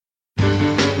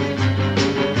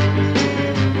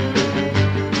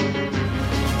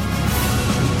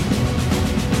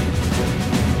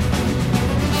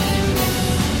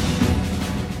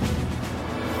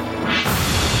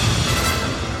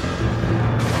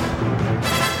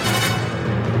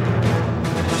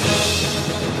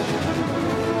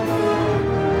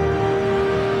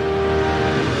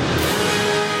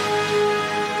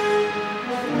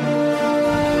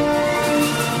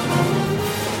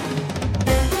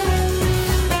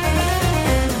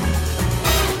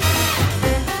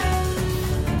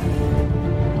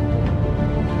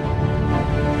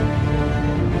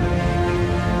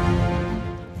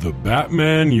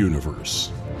Batman universe.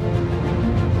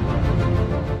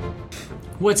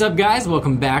 What's up, guys?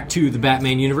 Welcome back to the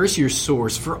Batman universe, your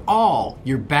source for all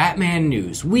your Batman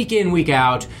news. Week in, week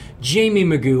out, Jamie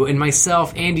Magoo and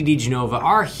myself, Andy DiGenova,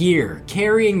 are here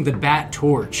carrying the Bat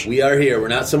Torch. We are here. We're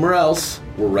not somewhere else.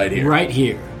 We're right here. Right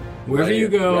here. Wherever Right you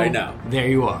here, go, right now. there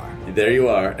you are. There you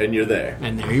are, and you're there.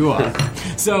 And there you are.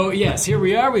 So, yes, here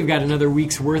we are. We've got another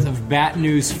week's worth of Bat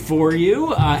news for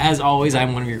you. As always,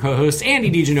 I'm one of your co-hosts,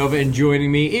 Andy DiGenova, and joining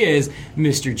me is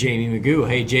Mr. Jamie Magoo.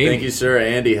 Hey, Jamie. Thank you, sir.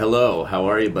 Andy, hello. How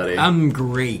are you, buddy? I'm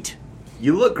great.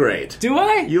 You look great. Do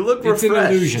I? You look refreshed. It's an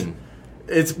illusion.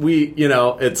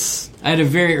 I had a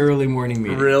very early morning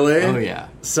meeting. Really? Oh, yeah.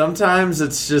 Sometimes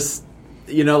it's just,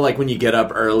 like when you get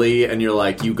up early and you're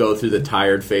like, you go through the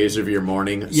tired phase of your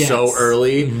morning so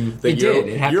early that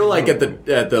you're like at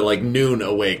the like noon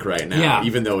awake right now,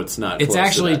 even though it's not. It's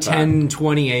actually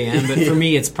 10:20 a.m., but for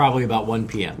me, it's probably about 1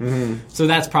 p.m. Mm-hmm. So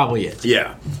that's probably it.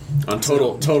 Yeah, on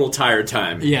total tired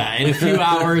time. Yeah, in a few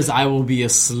hours, I will be a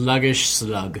sluggish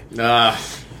slug.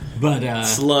 But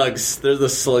slugs, they're the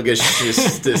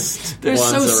sluggishest they're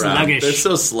ones so around. Sluggish. They're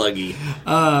so sluggy.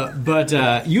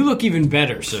 But you look even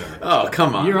better, sir. Oh,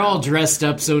 come on. You're all dressed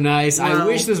up so nice. Well, I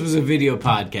wish this was a video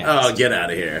podcast. Oh, get out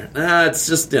of here. It's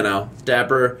just,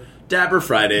 Dapper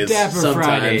Fridays. Dapper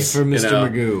Fridays for Mr.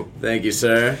 Magoo. Thank you,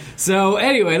 sir. So,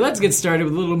 anyway, let's get started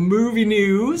with a little movie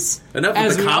news. Enough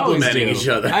of the complimenting each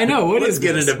other. I know. Let's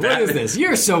get into Batman. What is this?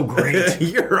 You're so great.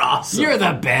 You're awesome. You're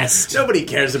the best. Nobody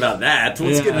cares about that.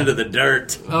 Let's get into the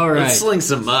dirt. All right. Let's sling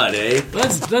some mud, eh?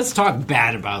 Let's talk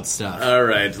bad about stuff. All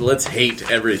right. Let's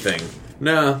hate everything.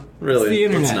 No, really. It's the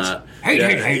internet. Let's not.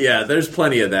 Hate. Yeah, there's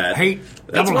plenty of that. Hate.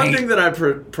 That's one thing that I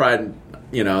pride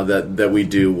that we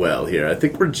do well here. I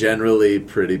think we're generally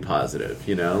pretty positive,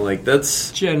 that's...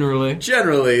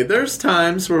 Generally, there's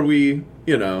times where we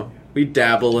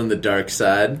dabble in the dark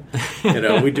side.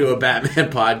 We do a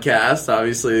Batman podcast.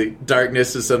 Obviously,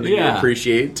 darkness is something we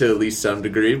appreciate to at least some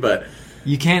degree, but...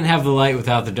 You can't have the light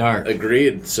without the dark.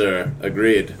 Agreed, sir.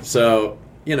 Agreed. So,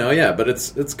 but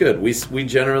it's good. We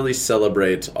generally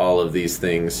celebrate all of these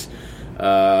things.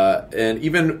 And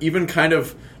even kind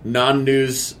of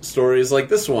non-news stories like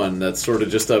this one that's sort of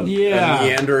just a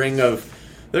meandering of...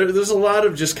 There's a lot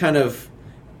of just kind of...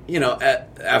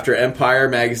 after Empire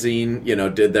magazine,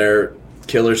 did their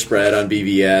killer spread on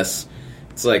BVS,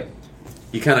 it's like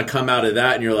you kind of come out of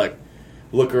that and you're like,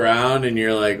 look around and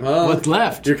you're like, well, what's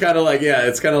left? You're kind of like,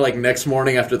 it's kind of like next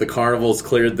morning after the carnival's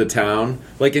cleared the town,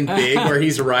 like in Big, where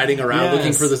he's riding around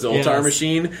looking for the Zoltar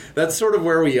machine. That's sort of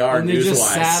where we are and they're news-wise.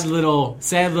 Just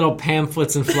sad little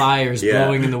pamphlets and flyers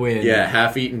blowing in the wind. Yeah,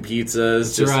 half-eaten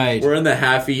pizzas. That's right. We're in the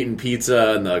half-eaten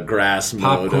pizza and the grass mode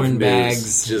of popcorn news.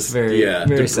 Bags. Just very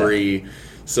debris. Sad.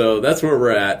 So that's where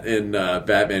we're at in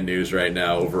Batman news right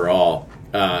now overall.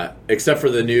 Except for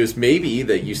the news, maybe,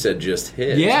 that you said just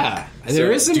hit. Yeah,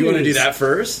 there is some news. Do you want to news. do that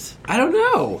first? I don't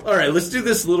know. All right, let's do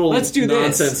this little nonsense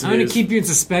news. I'm going to keep you in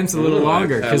suspense a little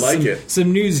longer. I like it.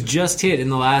 Some news just hit in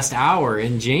the last hour,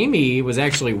 and Jamie was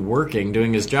actually working,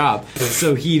 doing his job,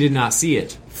 so he did not see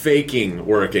it. Faking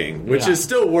working, which is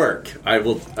still work, I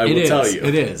will tell you.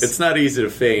 It is. It's not easy to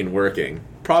feign working.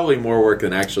 Probably more work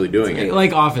than actually doing it.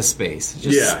 Like Office Space.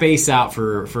 Just space out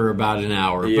for about an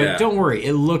hour. Yeah. But don't worry,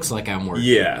 it looks like I'm working.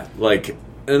 Yeah, like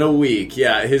in a week.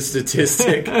 Yeah, his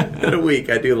statistic, in a week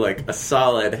I do like a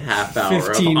solid half hour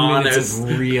 15 of honest, minutes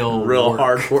of real work.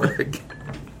 hard work.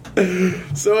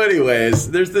 So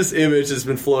anyways, there's this image that's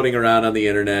been floating around on the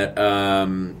internet.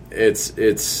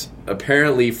 It's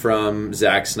apparently from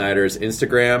Zack Snyder's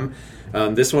Instagram.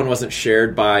 This one wasn't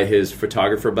shared by his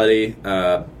photographer buddy.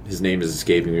 His name is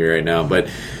escaping me right now. But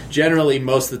generally,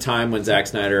 most of the time when Zack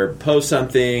Snyder posts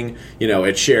something,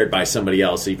 it's shared by somebody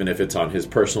else, even if it's on his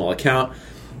personal account.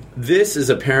 This is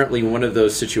apparently one of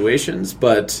those situations,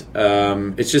 but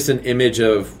it's just an image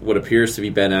of what appears to be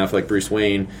Ben Affleck, Bruce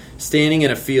Wayne, standing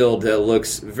in a field that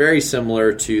looks very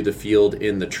similar to the field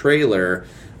in the trailer,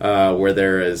 where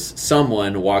there is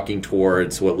someone walking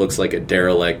towards what looks like a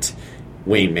derelict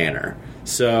Wayne Manor.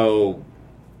 So,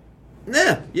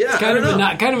 it's kind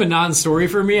of a non-story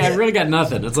for me. I really got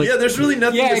nothing. It's like, there's really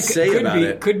nothing to say about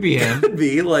it. Could be him. Could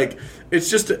be like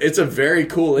it's a very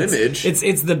cool image.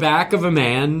 It's the back of a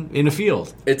man in a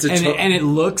field. And it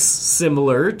looks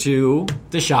similar to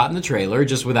the shot in the trailer,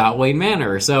 just without Wayne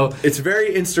Manor. So it's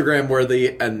very Instagram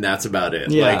worthy, and that's about it.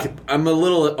 Yeah. Like, I'm a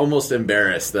little almost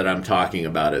embarrassed that I'm talking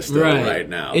about it still right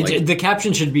now. The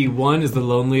caption should be "1 is the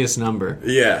loneliest number."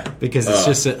 Yeah, because it's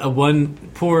just a one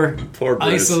poor Bruce.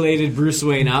 Isolated Bruce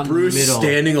Wayne out in the middle,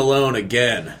 standing alone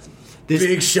again.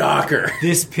 Big shocker.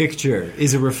 This picture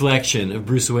is a reflection of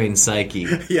Bruce Wayne's psyche.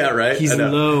 Yeah, right? He's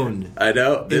alone I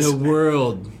know. in a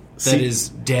world that is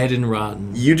dead and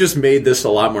rotten. You just made this a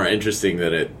lot more interesting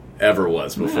than it ever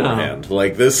was beforehand. Wow.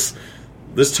 Like, this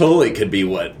totally could be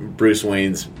what Bruce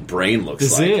Wayne's brain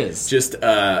looks like. This is. Just,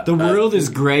 The world is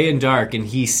gray and dark, and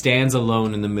he stands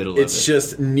alone in the middle of it. It's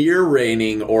just near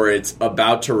raining, or it's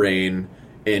about to rain,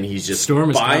 and he's just Storm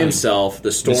is by coming. himself.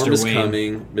 The storm Mr. is Wayne.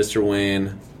 coming. Mr.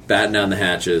 Wayne batting down the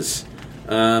hatches.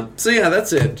 So yeah,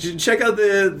 that's it. Check out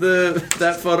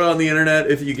that photo on the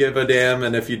internet if you give a damn,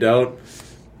 and if you don't,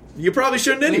 you probably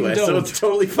shouldn't anyway. So it's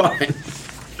totally fine.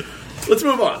 Let's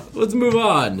move on. Let's move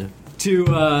on to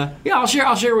I'll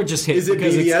share what just hit. Is it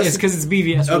because BVS? It's because it's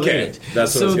BVS related. Okay,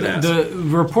 that's what I was gonna ask. The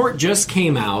report just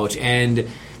came out, and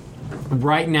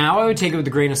right now I would take it with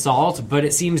a grain of salt, but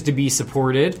it seems to be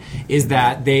supported. Is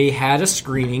that they had a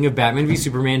screening of Batman v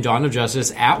Superman: Dawn of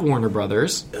Justice at Warner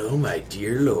Brothers, Oh my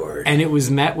dear Lord! and it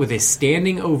was met with a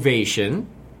standing ovation.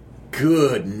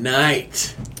 Good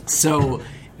night. So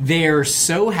they're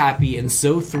so happy and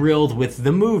so thrilled with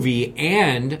the movie,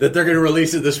 and That they're going to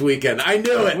release it this weekend. I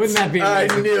knew it. Wouldn't that be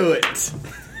amazing? I knew it.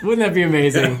 wouldn't that be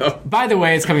amazing? By the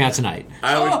way, it's coming out tonight.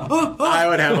 I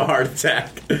would have a heart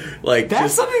attack. Like, That's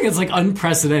just, something that's like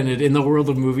unprecedented in the world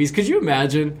of movies. Could you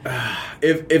imagine?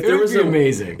 if there would was be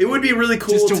amazing. It would be really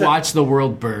cool Just to watch the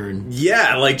world burn.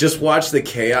 Yeah, like just watch the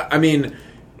chaos. I mean,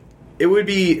 it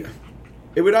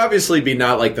would obviously be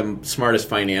not like the smartest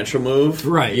financial move,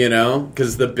 Right. You know,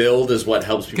 because the build is what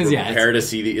helps people 'Cause, yeah, prepare to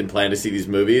see and plan to see these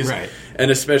movies, Right. And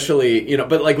especially,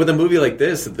 but like with a movie like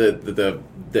this, the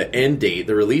end date,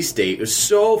 the release date is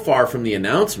so far from the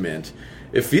announcement.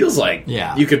 It feels like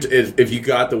you could, if you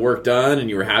got the work done and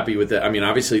you were happy with it. I mean,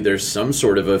 obviously there's some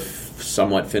sort of a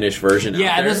somewhat finished version. Yeah,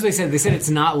 out and there. that's what they said. They said it's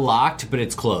not locked, but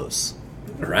it's close.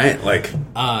 Right, like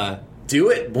do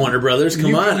it, Warner Brothers.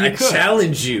 Come on, I could.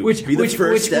 challenge you. Which be the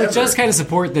first ever. which does kind of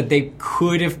support that they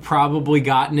could have probably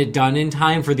gotten it done in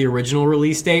time for the original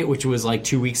release date, which was like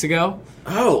 2 weeks ago.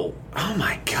 Oh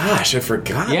my gosh, I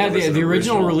forgot. Yeah, there was an the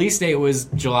original release date was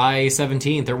July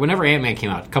 17th, or whenever Ant-Man came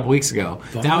out, a couple weeks ago.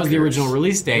 That was the original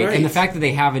release date. Right. And the fact that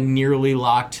they have a nearly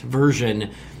locked version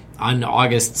on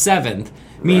August 7th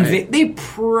means Right. they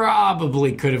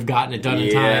probably could have gotten it done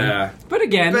in time. But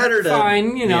again,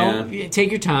 fine,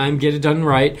 take your time, get it done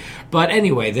right. But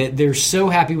anyway, they're so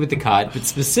happy with the cut, but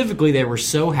specifically they were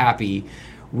so happy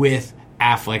with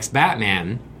Affleck's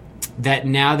Batman that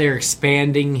now they're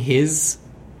expanding his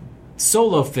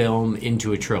solo film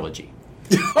into a trilogy.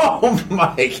 Oh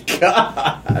my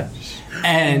gosh.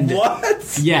 And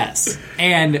what? Yes.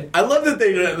 And I love that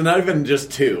they're not even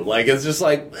just two. Like, it's just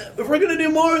like, if we're going to do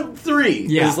more, 3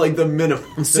 is like the minimum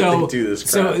that they do this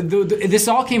crap. So this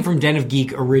all came from Den of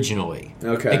Geek originally.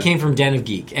 Okay. It came from Den of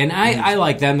Geek. And I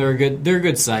like them. They're a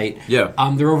good site. Yeah.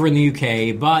 They're over in the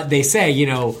UK, but they say,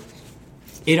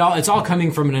 it's all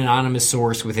coming from an anonymous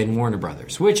source within Warner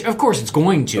Brothers, which of course it's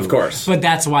going to. Of course. But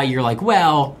that's why you're like,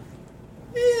 well,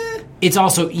 it's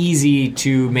also easy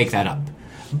to make that up.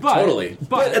 But, Totally.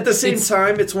 But at the same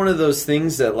time, it's one of those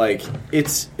things that, like,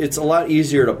 it's a lot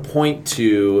easier to point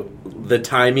to the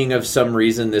timing of some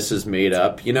reason this is made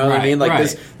up. You know what I mean? Like,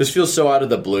 this feels so out of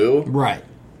the blue. Right.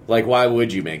 Like, why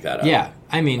would you make that up? Yeah.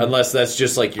 I mean, unless that's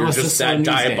just like you're just that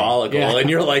diabolical, and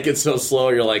you're like, it's so slow.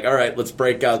 You're like, all right, let's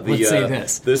break out the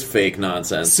this fake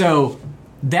nonsense. So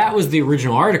that was the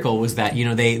original article. Was that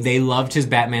they loved his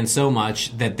Batman so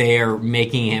much that they are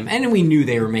making him, and we knew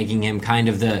they were making him kind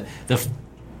of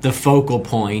the focal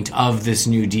point of this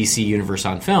new DC universe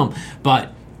on film,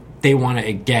 but they want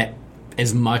to get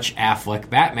as much Affleck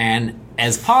Batman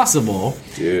as possible,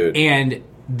 dude. And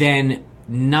then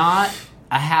not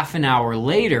a half an hour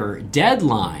later,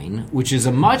 Deadline, which is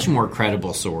a much more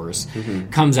credible source,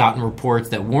 comes out and reports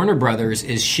that Warner Brothers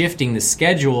is shifting the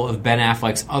schedule of Ben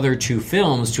Affleck's other 2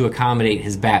 films to accommodate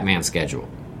his Batman schedule.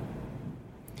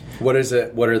 What is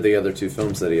it? What are the other 2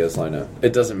 films that he has lined up?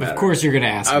 It doesn't matter. Of course you're going to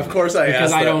ask. Of course I ask.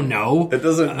 Because I don't know. It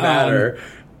doesn't matter.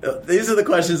 These are the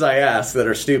questions I ask that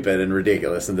are stupid and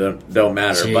ridiculous and don't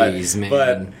matter. Jeez,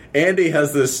 but Andy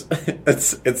has this.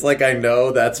 It's like, I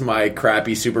know that's my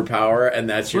crappy superpower, and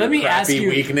that's your crappy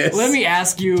weakness. Let me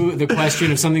ask you the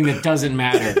question of something that doesn't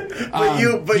matter.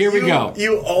 Here we go.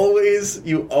 You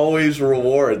always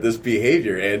reward this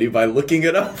behavior, Andy, by looking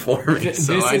it up for me.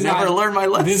 So I never learned my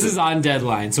lesson. This is on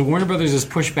Deadline. So Warner Brothers has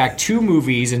pushed back 2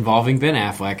 movies involving Ben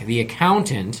Affleck. The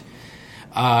Accountant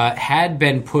had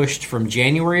been pushed from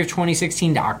January of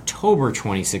 2016 to October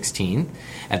 2016.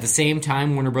 At the same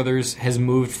time, Warner Brothers has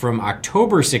moved from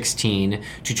October 16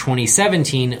 to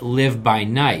 2017 Live by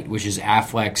Night, which is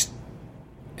Affleck's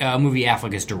movie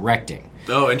Affleck is directing.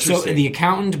 Oh, interesting. So The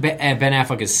Accountant, Ben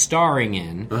Affleck is starring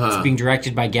in. It's being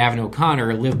directed by Gavin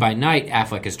O'Connor. Live by Night,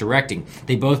 Affleck is directing.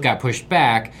 They both got pushed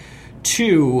back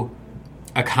to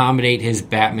accommodate his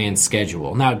Batman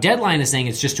schedule. Now, Deadline is saying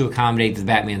it's just to accommodate the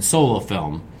Batman solo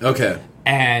film. Okay.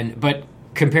 But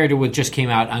compared to what just came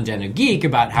out on Den of Geek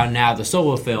about how now the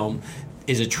solo film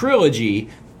is a trilogy,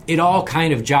 it all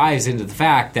kind of jives into the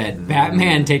fact that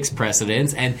Batman takes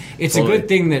precedence, and it's a good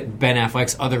thing that Ben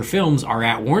Affleck's other films are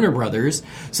at Warner Brothers,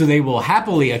 so they will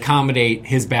happily accommodate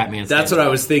his Batman schedule. That's what I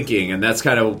was thinking, and that's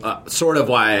kind of sort of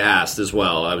why I asked as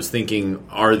well. I was thinking,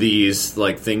 are these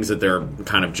like things that they're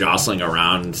kind of jostling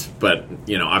around? But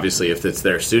obviously, if it's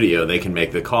their studio, they can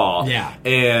make the call. Yeah,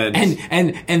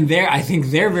 and they're, I think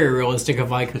they're very realistic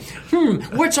of like,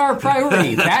 what's our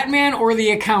priority, Batman or The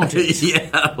Accountant?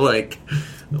 Yeah, like.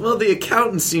 Well, The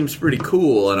Accountant seems pretty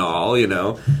cool and all,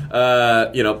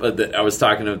 But I was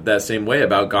talking that same way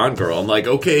about Gone Girl. I'm like,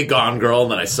 okay, Gone Girl,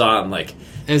 and then I saw it, and like,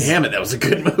 damn it, that was a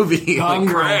good movie. Gone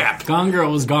like, Girl. crap. Gone Girl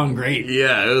was gone great.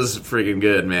 Yeah, it was freaking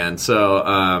good, man. So,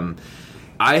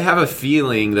 I have a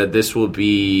feeling that this will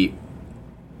be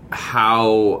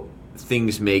how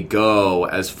things may go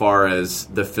as far as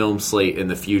the film slate in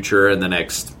the future in the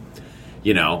next...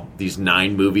 these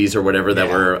 9 movies or whatever that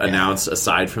were announced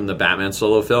aside from the Batman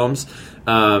solo films,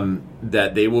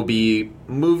 that they will be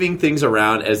moving things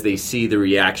around as they see the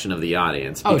reaction of the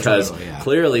audience. Because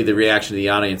clearly the reaction of the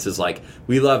audience is like,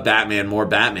 we love Batman, more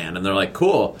Batman. And they're like,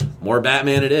 cool, more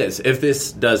Batman it is. If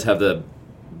this does have the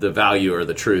value or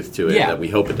the truth to it that we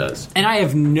hope it does. And I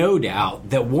have no doubt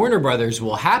that Warner Brothers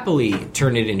will happily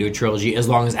turn it into a trilogy as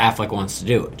long as Affleck wants to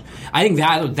do it. I think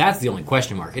that's the only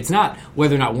question mark. It's not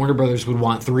whether or not Warner Brothers would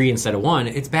want 3 instead of 1.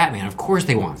 It's Batman. Of course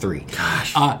they want 3.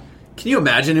 Gosh. Can you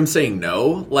imagine him saying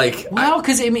no?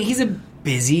 Because he's a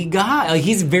busy guy. Like,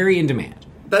 he's very in demand.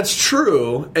 That's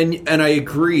true. And I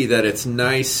agree that it's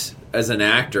nice as an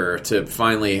actor to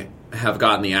finally have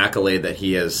gotten the accolade that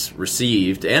he has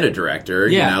received, and a director.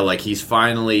 He's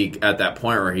finally at that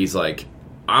point where he's like,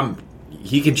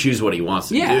 he can choose what he wants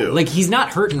to do. Like, he's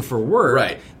not hurting for work.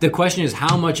 Right. The question is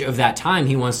how much of that time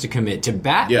he wants to commit to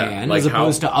Batman as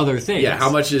opposed to other things. Yeah, how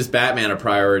much is Batman a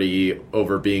priority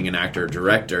over being an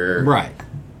actor-director? Right.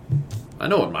 I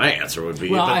know what my answer would be,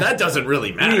 but that doesn't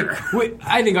really matter.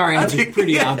 I think our answer is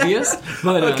pretty obvious.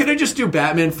 But can I just do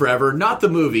Batman forever? Not the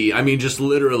movie. I mean, just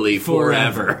literally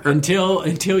forever.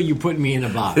 until you put me in a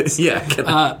box.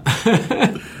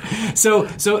 So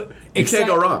you can't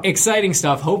go wrong. Exciting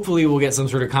stuff. Hopefully we'll get some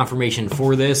sort of confirmation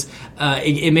for this.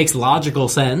 It makes logical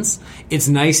sense. It's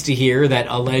nice to hear that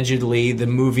allegedly the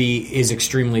movie is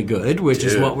extremely good, which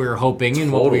is what we were hoping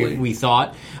and what we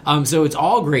thought. So it's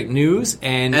all great news.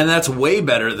 And that's way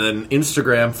better than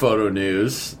Instagram photo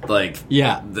news.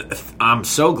 I'm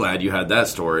so glad you had that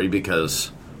story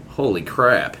because holy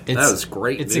crap. That was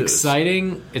great news. It's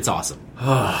exciting. It's awesome.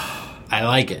 I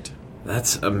like it.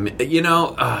 That's,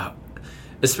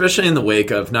 especially in the wake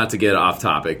of, not to get off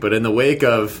topic, but in the wake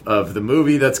of the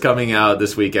movie that's coming out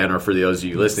this weekend, or for those of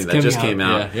you listening that just came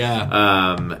out,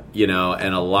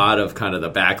 and a lot of kind of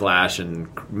the backlash and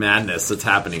madness that's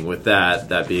happening with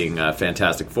that being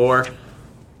Fantastic Four.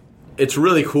 It's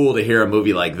really cool to hear a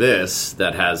movie like this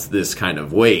that has this kind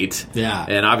of weight,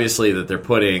 and obviously that they're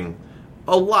putting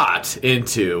a lot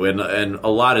into, and a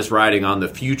lot is riding on the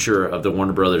future of the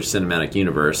Warner Brothers Cinematic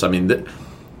Universe. I mean,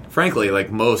 frankly,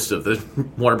 like most of the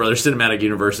Warner Brothers Cinematic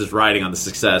Universe is riding on the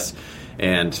success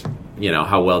and,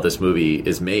 how well this movie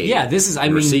is made. Yeah,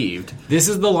 received. This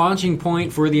is the launching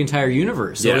point for the entire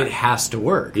universe, so it has to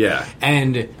work. Yeah.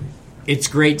 And it's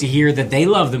great to hear that they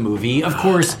love the movie. Of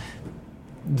course,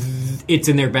 it's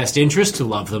in their best interest to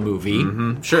love the movie.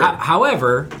 Mm-hmm. Sure.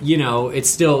 However, it's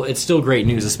still great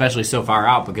news, especially so far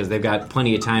out, because they've got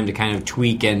plenty of time to kind of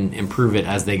tweak and improve it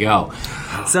as they go.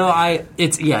 So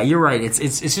you're right.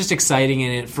 It's just exciting,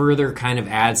 and it further kind of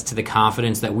adds to the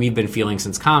confidence that we've been feeling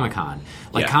since Comic-Con.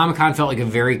 Comic-Con felt like a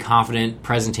very confident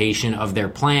presentation of their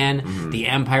plan. Mm-hmm. The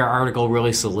Empire article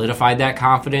really solidified that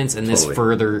confidence, and this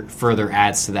further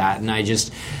adds to that. And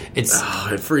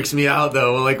it freaks me out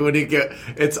though. Like when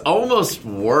it's almost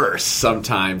worse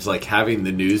sometimes. Like having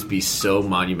the news be so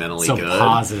monumentally so good,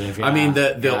 positive. Yeah. I mean,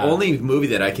 the only movie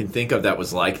that I can think of that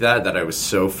was like that I was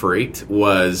so freaked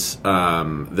was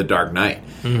The Dark Knight.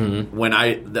 Mm-hmm. When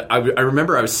I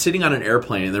remember I was sitting on an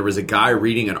airplane and there was a guy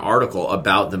reading an article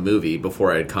about the movie before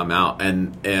it had come out,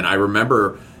 and I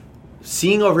remember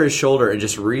seeing over his shoulder and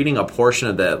just reading a portion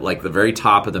of that, like the very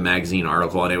top of the magazine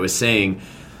article, and it was saying,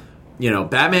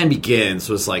 Batman Begins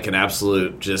was like an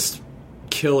absolute just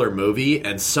killer movie,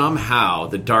 and somehow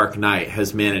The Dark Knight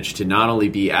has managed to not only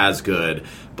be as good,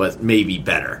 but maybe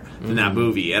better than that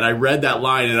movie. And I read that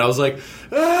line, and I was like,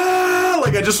 ah!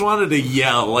 Like, I just wanted to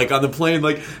yell, like, on the plane,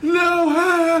 like, no,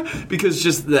 ah! Because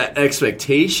just that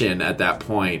expectation at that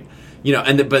point, you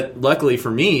know, but luckily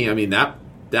for me, I mean, that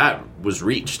was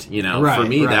reached, you know. For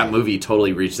me, that movie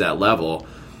totally reached that level.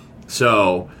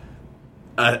 So,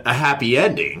 a happy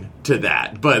ending to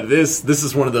that. But this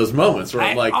is one of those moments where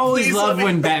I'm like, I always love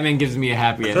when Batman gives me a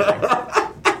happy ending.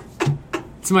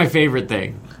 It's my favorite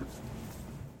thing.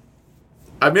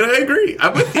 I mean, I agree.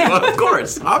 I'm with you, of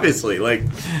course. Obviously, like,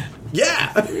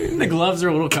 yeah. The gloves are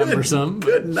a little cumbersome.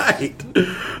 Good night.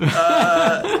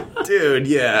 Dude,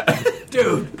 yeah.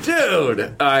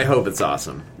 Dude. I hope it's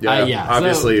awesome. Yeah.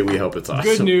 Obviously, so, we hope it's awesome.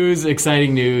 Good news,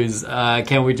 exciting news.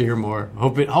 Can't wait to hear more.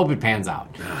 Hope it pans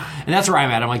out. And that's where I'm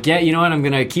at. I'm like, yeah, you know what? I'm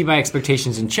going to keep my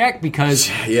expectations in check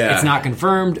because it's not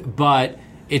confirmed, but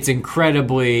it's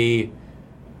incredibly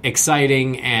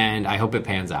exciting, and I hope it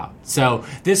pans out. So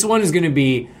this one is going to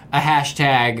be a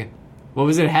hashtag. What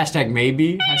was it? Hashtag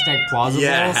maybe? Hashtag plausible?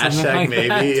 Yeah, hashtag like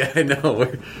maybe. That? I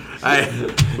know.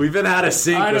 We've been out of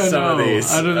sync with some of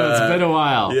these. I don't know. It's been a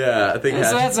while. Yeah, I think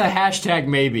so. That's a hashtag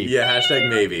maybe. Yeah, hashtag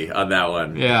maybe on that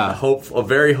one. Yeah, a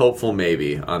very hopeful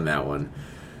maybe on that one.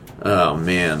 Oh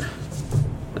man!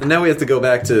 And now we have to go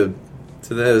back to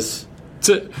this.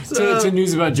 To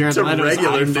news about Jared Leto's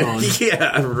iPhone.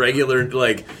 Yeah, regular,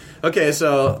 like, okay,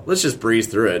 so let's just breeze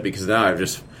through it because now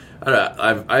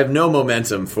I have no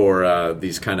momentum for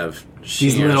these kind of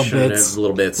little bits.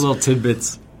 Little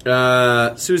tidbits.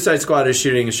 Suicide Squad is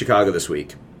shooting in Chicago this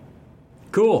week.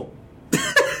 Cool.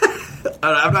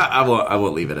 I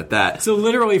won't leave it at that. So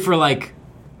literally for like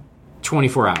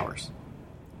 24 hours.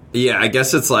 Yeah, I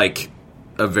guess it's like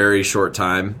a very short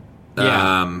time.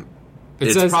 Yeah.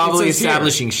 It's probably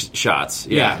establishing shots.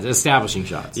 Yeah, establishing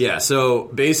shots. Yeah, so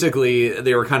basically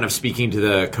they were kind of speaking to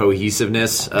the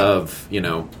cohesiveness of, you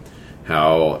know,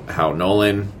 how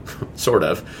Nolan sort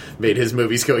of made his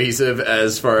movies cohesive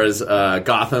as far as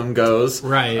Gotham goes.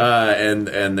 Right.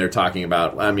 And they're talking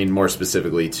about, I mean, more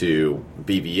specifically to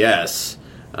BVS,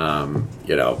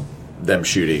 you know, them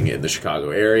shooting in the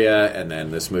Chicago area, and then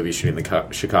this movie shooting in the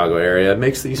Chicago area. It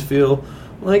makes these feel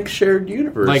like shared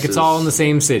universes. Like it's all in the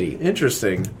same city.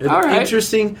 Interesting. All right.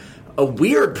 Interesting. A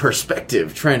weird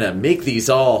perspective trying to make these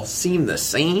all seem the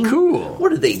same. Cool.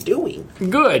 What are they doing?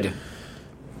 Good.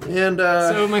 And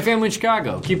so my family in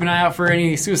Chicago. Keep an eye out for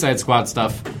any Suicide Squad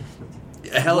stuff.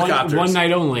 Helicopters. One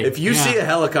night only. If you see a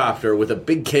helicopter with a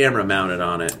big camera mounted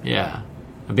on it. Yeah.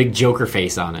 A big Joker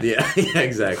face on it. Yeah,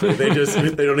 exactly. They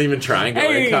don't even try and go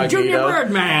incognito. Junior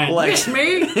Birdman, like, miss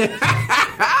me?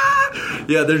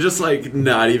 Yeah, they're just like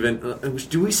not even.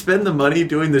 Do we spend the money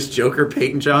doing this Joker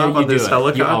paint job on this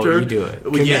helicopter? You do it.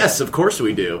 Well, yes, of course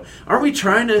we do. Are we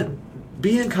trying to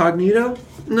be incognito?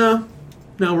 No,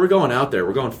 we're going out there.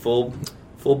 We're going full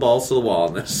balls to the wall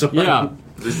on this. So yeah.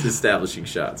 Just establishing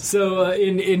shots. So,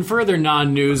 in further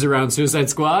non-news around Suicide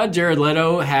Squad, Jared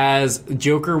Leto has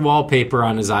Joker wallpaper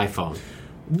on his iPhone.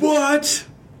 What?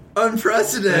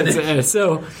 Unprecedented.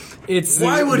 It's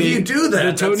why would he do that?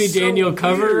 The Tony Daniel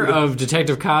cover of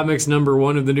Detective Comics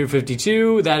 #1 of the New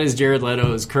 52. That is Jared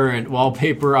Leto's current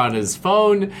wallpaper on his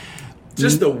phone.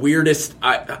 Just the weirdest.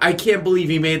 I can't believe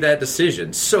he made that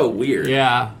decision. So weird.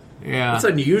 Yeah. It's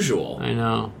unusual. I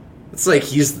know. It's like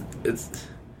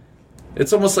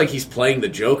it's almost like he's playing the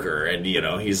Joker, and you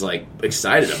know he's like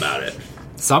excited about it.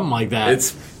 Something like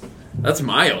that. That's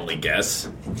my only guess.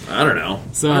 I don't know.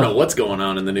 So, I don't know what's going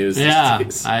on in the news. Yeah,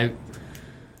 these days.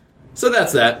 So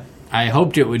that's that. I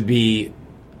hoped it would be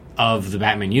of the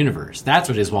Batman universe. That's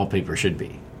what his wallpaper should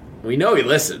be. We know he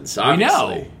listens.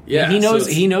 Obviously. We know. Yeah, he knows.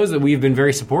 He knows that we've been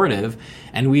very supportive,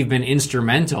 and we've been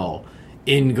instrumental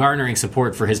in garnering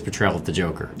support for his portrayal of the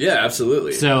Joker. Yeah,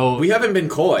 absolutely. So we haven't been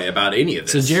coy about any of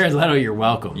this. So Jared Leto, you're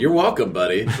welcome. You're welcome,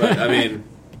 buddy. But I mean,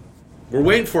 we're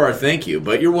waiting for our thank you,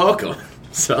 but you're welcome.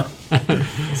 So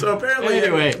apparently,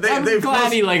 anyway, I'm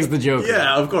glad he likes the Joker.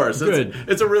 Yeah, of course. Good.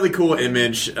 It's a really cool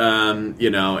image, you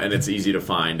know, and it's easy to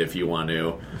find if you want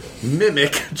to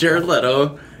mimic Jared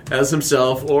Leto as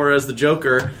himself or as the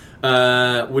Joker,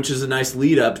 which is a nice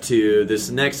lead up to this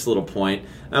next little point,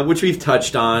 which we've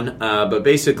touched on, but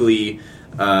basically.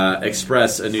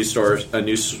 Express, a news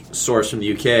source from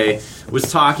the UK,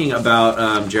 was talking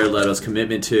about Jared Leto's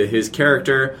commitment to his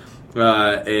character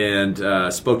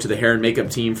and spoke to the hair and makeup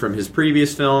team from his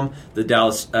previous film, the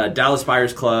Dallas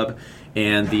Buyers Club,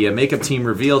 and the makeup team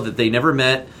revealed that they never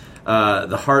met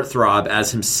the heartthrob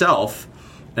as himself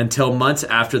Until months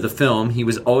after the film, he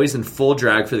was always in full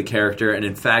drag for the character, and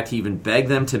in fact, he even begged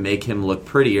them to make him look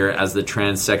prettier as the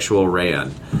transsexual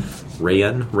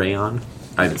Rayon?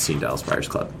 I haven't seen Dallas Buyers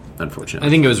Club, unfortunately. I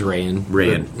think it was Rayan.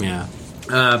 Rayan. Yeah.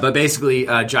 But basically,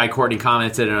 Jai Courtney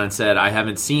commented and said, I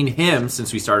haven't seen him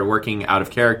since we started working out of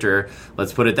character.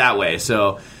 Let's put it that way.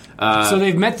 So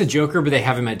they've met the Joker, but they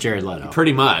haven't met Jared Leto.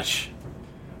 Pretty much.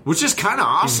 Which is kind of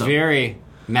awesome. He's very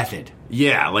method.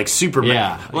 Yeah, like Superman.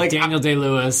 Yeah, like Daniel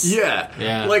Day-Lewis.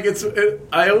 Yeah. Like,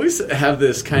 I always have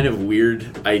this kind of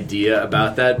weird idea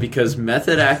about that, because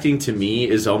method acting to me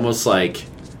is almost like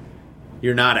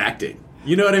you're not acting.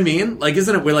 You know what I mean? Like,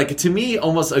 isn't it weird? Like, to me,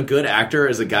 almost a good actor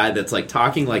is a guy that's, like,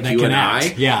 talking like that you and act.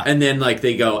 I. Yeah. And then, like,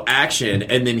 they go, action,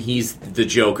 and then he's the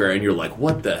Joker, and you're like,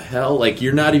 what the hell? Like,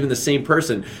 you're not even the same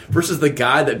person. Versus the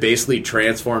guy that basically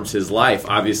transforms his life,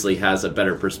 obviously has a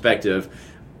better perspective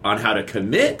on how to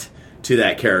commit to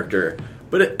that character.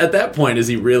 But at that point, is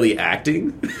he really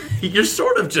acting? You're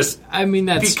sort of just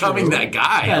that's becoming true. that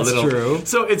guy. That's a little. true.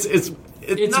 So it's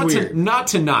not weird. Not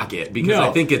to knock it, because No.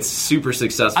 I think it's super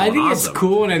successful. I think and it's awesome.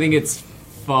 cool, and I think it's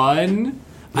fun.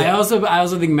 Yeah. I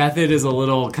also think method is a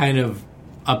little kind of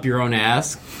up your own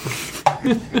ass.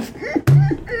 I'm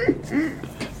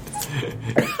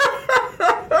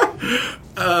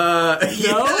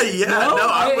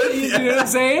with you. You know what I'm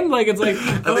saying? Like, it's like,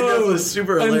 I think that's a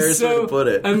super hilarious way to put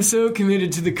it. I'm so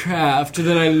committed to the craft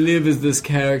that I live as this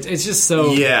character. It's just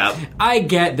so... Yeah. I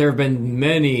get there have been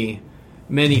many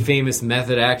famous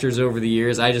method actors over the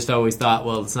years. I just always thought,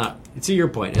 well, it's not... To your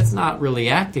point, it's not really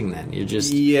acting then. You're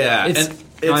just... Yeah. I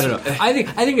don't know. I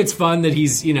think it's fun that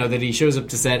he's, that he shows up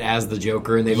to set as the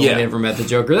Joker, and they've only ever met the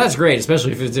Joker. That's great,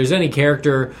 especially if there's any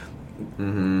character...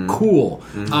 Cool.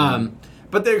 Mm-hmm.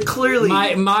 But they're clearly...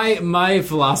 My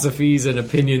philosophies and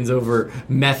opinions over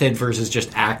method versus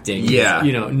just acting. Yeah.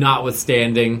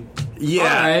 Notwithstanding. Yeah. All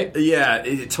right.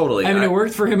 Yeah, totally. I mean, it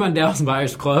worked for him on Dallas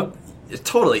Buyers Club.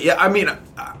 Totally. Yeah, I mean,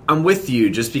 I'm with you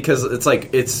just because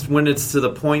it's when it's to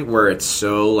the point where it's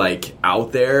so, like,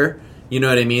 out there. You know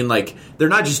what I mean? Like, they're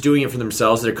not just doing it for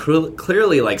themselves. They're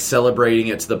clearly, like, celebrating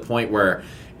it to the point where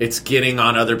it's getting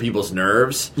on other people's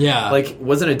nerves. Yeah. Like,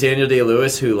 wasn't it Daniel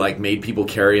Day-Lewis who, like, made people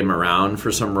carry him around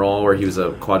for some role where he was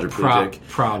a quadriplegic?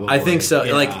 Probably. I think so.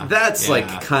 Yeah. Like, that's,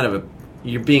 like, kind of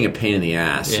you're being a pain in the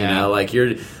ass, Yeah. you know? Like,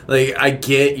 I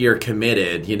get you're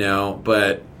committed,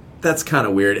 but that's kind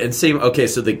of weird. And so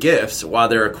the gifts, while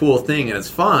they're a cool thing and it's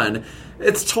fun,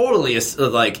 it's totally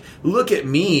like, look at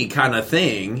me kind of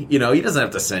thing. He doesn't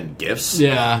have to send gifts.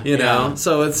 Yeah. You know?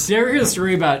 So it's... Did you ever hear the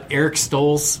story about Eric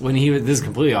Stoltz when he was... This is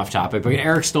completely off topic, but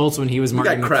Eric Stoltz when he was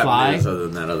Marty got crap McFly... news other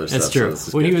than that other That's stuff. true.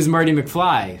 So When he was Marty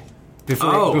McFly...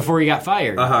 Before he got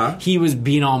fired, he was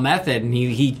being all method, and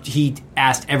he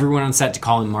asked everyone on set to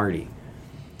call him Marty.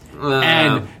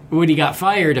 And when he got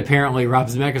fired, apparently Rob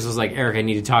Zemeckis was like, "Eric, I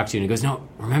need to talk to you." And he goes, "No,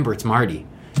 remember, it's Marty."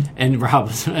 And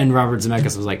Robert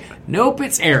Zemeckis was like, "Nope,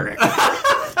 it's Eric."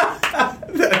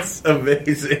 That's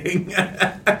amazing.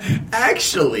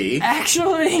 Actually,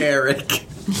 Eric.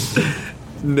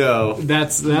 No,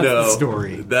 that's the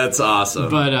story. That's awesome.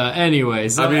 But anyway,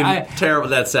 so terrible.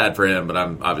 That's sad for him, but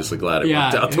I'm obviously glad it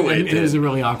worked out the way it did. It was a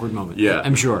really awkward moment. Yeah,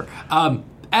 I'm sure.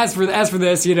 As for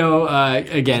this,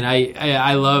 again,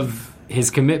 I love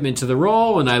his commitment to the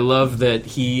role, and I love that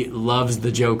he loves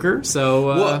the Joker.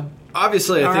 So.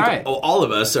 Obviously, I think all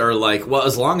of us are like, well,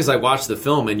 as long as I watch the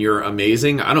film and you're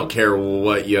amazing, I don't care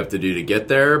what you have to do to get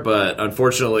there. But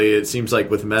unfortunately, it seems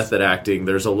like with method acting,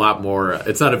 there's a lot more.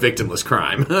 It's not a victimless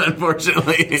crime,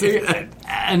 unfortunately.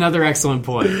 Another excellent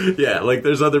point. Yeah, like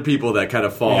there's other people that kind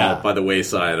of fall by the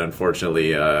wayside,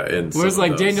 unfortunately. Whereas,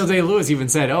 like, Daniel Day-Lewis even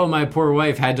said, "Oh, my poor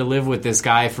wife had to live with this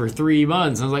guy for 3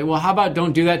 months." I was like, "Well, how about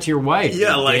don't do that to your wife?"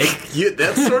 Yeah,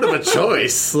 that's sort of a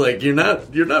choice. Like, you're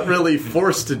not really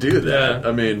forced to do that. Yeah.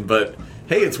 I mean, but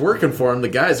hey, it's working for him. The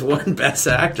guy's won Best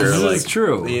Actor. This is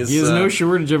true. He has no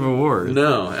shortage of awards.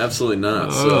 No, absolutely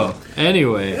not. So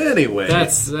anyway,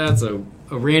 that's a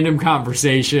random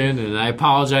conversation, and I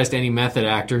apologize to any method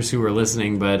actors who are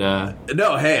listening. But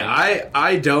no, hey,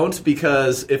 I don't,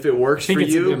 because if it works for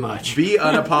you, be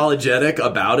unapologetic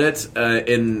about it.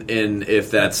 And if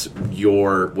that's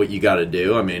what you got to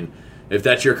do. I mean, if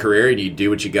that's your career and you do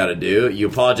what you got to do, you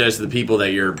apologize to the people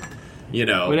that you're.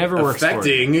 Whatever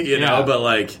affecting, works for you. but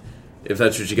like, if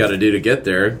that's what you got to do to get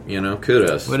there,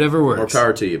 kudos. Whatever works. More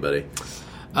power to you, buddy.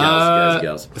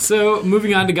 Gals. So,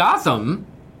 moving on to Gotham.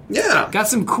 Yeah. Got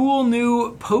some cool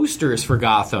new posters for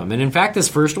Gotham. And in fact, this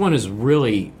first one is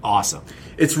really awesome.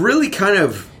 It's really kind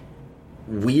of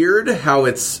weird how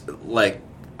it's like,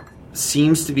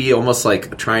 seems to be almost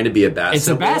like trying to be a bat symbol. It's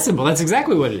a bat symbol. That's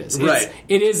exactly what it is. Right.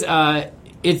 It is,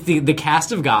 it's the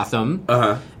cast of Gotham.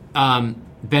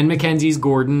 Ben McKenzie's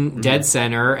Gordon, dead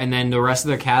center, and then the rest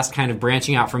of the cast kind of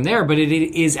branching out from there. But it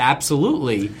is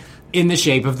absolutely in the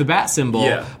shape of the bat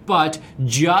symbol, but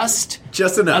just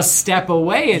enough. A step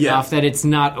away enough that it's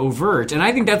not overt. And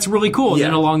I think that's really cool. And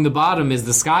then along the bottom is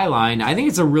the skyline. I think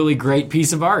it's a really great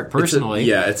piece of art, personally.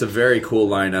 It's a very cool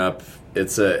lineup.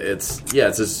 It's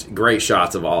just great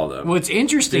shots of all of them. What's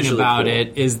interesting about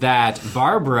it is that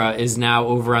Barbara is now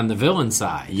over on the villain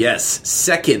side. Yes,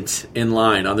 second in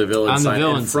line on the villain side,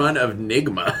 in front of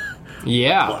Nigma.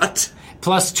 Yeah. What?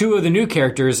 Plus 2 of the new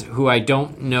characters who I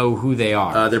don't know who they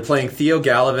are. They're playing Theo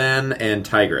Galavan and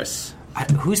Tigress.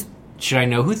 Should I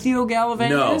know who Theo Galavan is?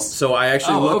 No, so I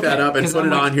actually looked that up and put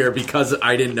it on here because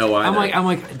I didn't know either.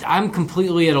 I'm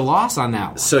completely at a loss on that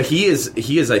one. So he is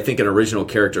I think an original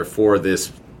character for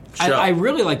this show. I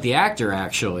really like the actor,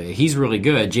 actually. He's really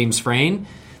good. James Frain.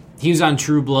 He was on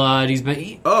True Blood. He's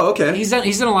done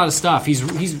a lot of stuff.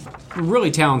 He's a really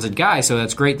talented guy, so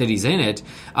that's great that he's in it.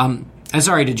 I'm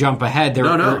sorry to jump ahead.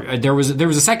 There was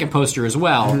a second poster as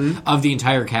well of the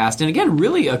entire cast, and again,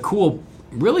 really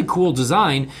cool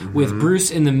design with Bruce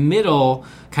in the middle,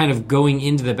 kind of going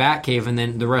into the Batcave, and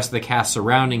then the rest of the cast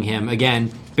surrounding him.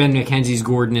 Again, Ben McKenzie's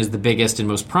Gordon is the biggest and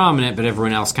most prominent, but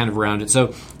everyone else kind of around it.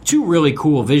 So 2 really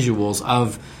cool visuals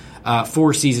of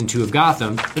for season 2 of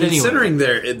Gotham. But considering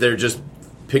they're just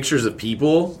pictures of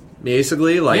people.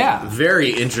 Basically,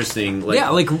 very interesting.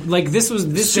 This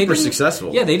was super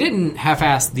successful. Yeah, they didn't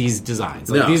half-ass these designs.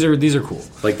 No. These are cool.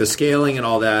 Like the scaling and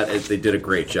all that, they did a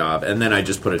great job. And then I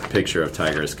just put a picture of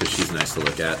Tigress because she's nice to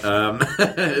look at.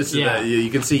 That you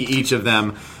can see each of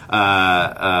them, the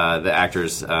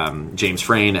actors, James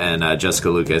Frain and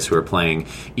Jessica Lucas, who are playing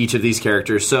each of these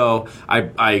characters. So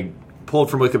I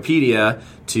pulled from Wikipedia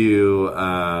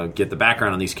to get the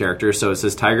background on these characters. So it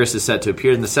says Tigress is set to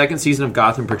appear in the second season of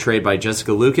Gotham, portrayed by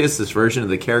Jessica Lucas. This version of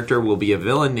the character will be a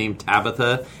villain named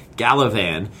Tabitha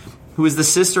Galavan, who is the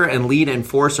sister and lead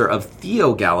enforcer of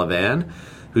Theo Galavan,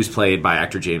 who's played by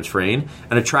actor James Frain,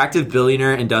 an attractive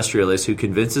billionaire industrialist who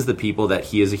convinces the people that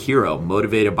he is a hero,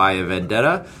 motivated by a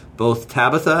vendetta. Both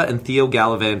Tabitha and Theo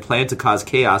Galavan plan to cause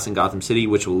chaos in Gotham City,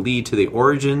 which will lead to the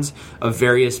origins of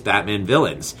various Batman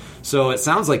villains. So it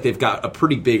sounds like they've got a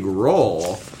pretty big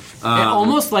role.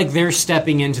 Almost like they're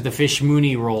stepping into the Fish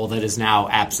Mooney role that is now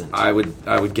absent. I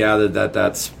would gather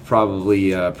that's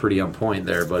probably pretty on point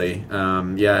there, buddy.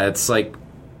 It's like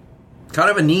kind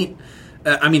of a neat...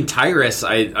 Tigress,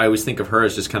 I always think of her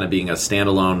as just kind of being a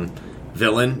standalone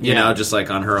villain, you know, just like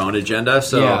on her own agenda.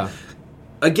 So,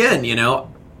 again,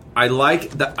 I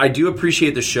like that. I do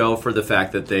appreciate the show for the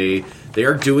fact that they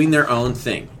are doing their own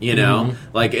thing.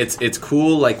 Like it's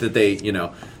cool. Like that they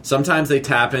sometimes they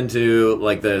tap into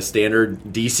like the standard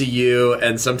DCU,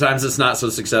 and sometimes it's not so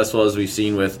successful as we've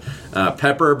seen with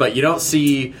Pepper. But you don't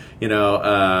see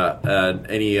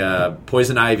any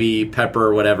Poison Ivy,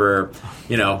 Pepper, whatever.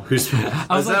 Who's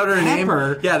was that her name?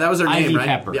 Yeah, that was her name, right?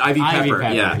 Pepper. Ivy Pepper.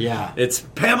 Yeah. It's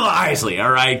Pamela Isley.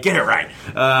 All right, get it right.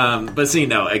 But see,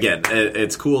 no, again,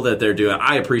 it's cool that they're doing.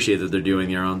 I appreciate that they're doing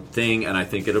their own thing, and I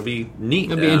think it'll be neat.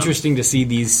 It'll be interesting to see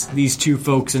these 2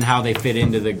 folks and how they fit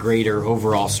into the greater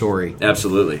overall story.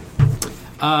 Absolutely.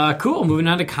 Cool. Moving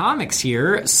on to comics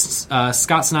here.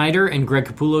 Scott Snyder and Greg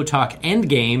Capullo talk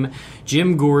Endgame,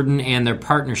 Jim Gordon, and their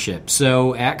partnership.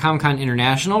 So at Comic-Con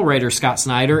International, writer Scott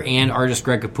Snyder and artist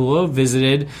Greg Capullo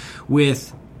visited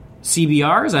with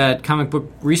CBRs at Comic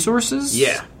Book Resources.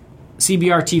 Yeah.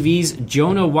 CBR TV's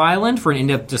Jonah Weiland for an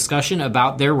in-depth discussion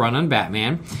about their run on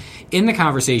Batman. In the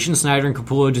conversation, Snyder and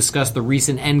Capullo discussed the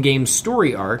recent Endgame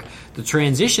story arc, the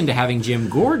transition to having Jim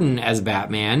Gordon as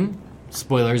Batman.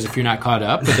 Spoilers if you're not caught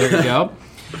up, but there you go.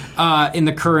 In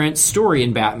the current story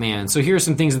in Batman. So here are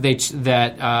some things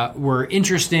that were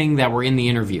interesting that were in the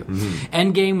interview.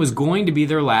 Endgame was going to be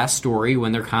their last story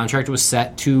when their contract was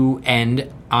set to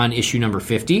end on issue number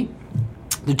 50.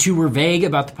 The 2 were vague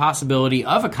about the possibility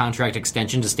of a contract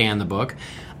extension to stay on the book.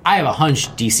 I have a hunch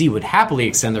DC would happily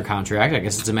extend their contract. I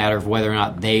guess it's a matter of whether or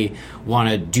not they want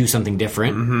to do something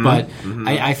different. But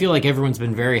I feel like everyone's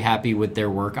been very happy with their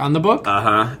work on the book.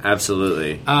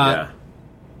 Absolutely. Yeah.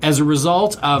 As a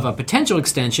result of a potential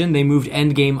extension, they moved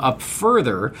Endgame up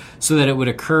further so that it would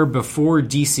occur before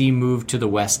DC moved to the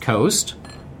West Coast.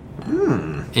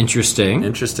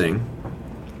 Interesting.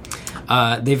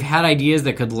 They've had ideas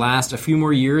that could last a few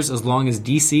more years as long as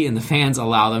DC and the fans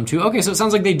allow them to. Okay, so it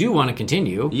sounds like they do want to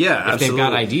continue. Yeah, if they've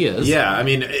got ideas. Yeah, and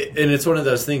it's one of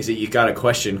those things that you got to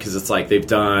question because it's like they've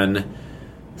done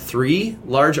 3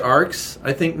 large arcs,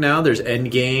 I think now. There's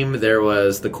Endgame, there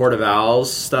was the Court of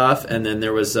Owls stuff, and then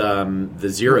there was the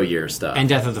 0 Year stuff. And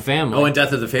Death of the Family. Oh, and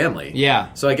Death of the Family.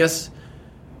 Yeah. So I guess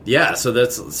Yeah, so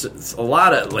it's a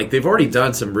lot of, like, they've already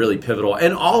done some really pivotal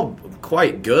and all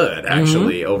quite good,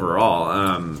 actually,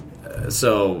 overall.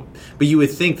 But you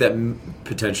would think that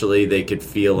potentially they could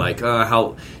feel like,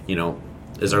 how,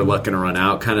 is our luck going to run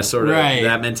out, kind of sort of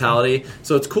that mentality.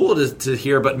 So it's cool to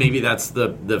hear, but maybe that's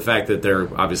the fact that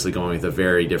they're obviously going with a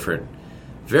very different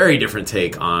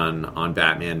take on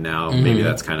Batman now. Maybe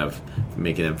that's kind of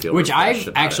making them feel, which I've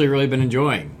actually really been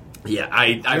enjoying. Yeah,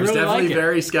 I was really definitely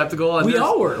very skeptical. On we this.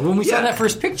 all were. When we saw that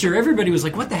first picture, everybody was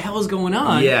like, what the hell is going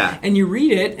on? Yeah. And you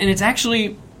read it, and it's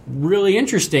actually really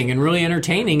interesting and really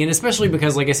entertaining, and especially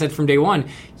because, like I said from day one,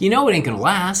 it ain't going to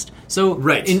last. So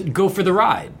go for the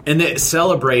ride. And it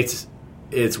celebrates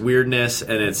its weirdness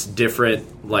and its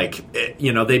different, like,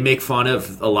 they make fun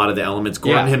of a lot of the elements.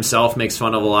 Gordon himself makes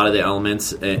fun of a lot of the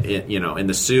elements, in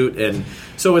the suit. And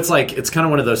so it's like, it's kind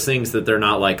of one of those things that they're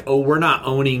not like, oh, we're not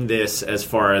owning this as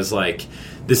far as, like,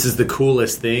 this is the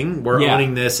coolest thing. We're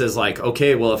owning this as, like,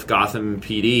 okay, well, if Gotham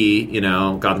PD,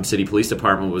 Gotham City Police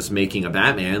Department was making a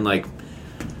Batman, like,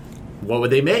 what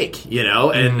would they make,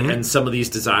 And some of these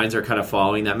designs are kind of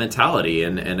following that mentality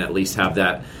and at least have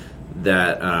that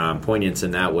poignance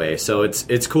in that way. So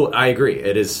it's cool. I agree.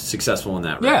 It is successful in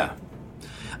that way. Yeah.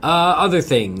 Other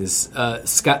things.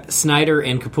 Scott Snyder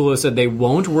and Capullo said they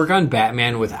won't work on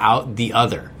Batman without the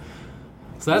other.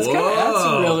 So that's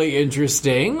really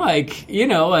interesting. Like,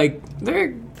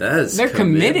 they're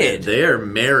committed. They are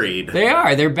married. They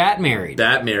are. They're Bat-married.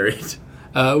 Bat-married.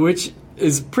 Which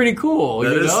is pretty cool.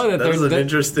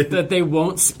 That they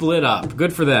won't split up.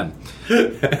 Good for them.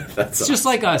 It's awesome. Just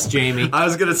like us, Jamie. I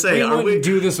was going to say, we wouldn't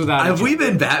do this without Have we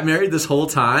been Bat-married this whole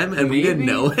time and we didn't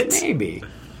know it? Maybe.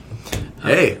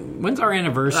 Hey. When's our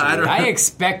anniversary? I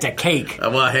expect a cake.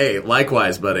 Well, hey,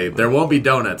 likewise, buddy. There won't be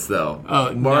donuts,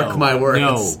 though. Mark my words.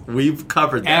 No. We've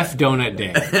covered that. F Donut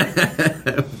Day.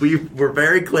 We were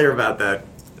very clear about that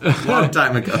a long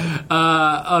time ago.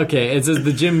 Okay, it says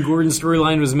the Jim Gordon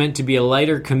storyline was meant to be a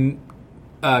lighter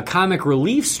comic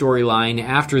relief storyline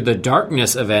after the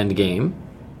darkness of Endgame.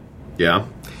 Yeah.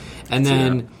 And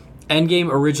then Endgame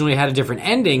originally had a different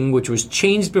ending, which was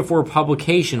changed before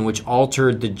publication, which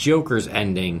altered the Joker's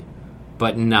ending,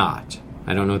 but not.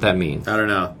 I don't know what that means. I don't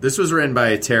know. This was written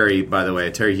by Terry, by the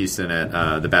way, Terry Houston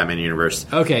at the Batman Universe.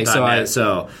 Okay,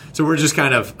 so we're just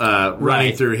kind of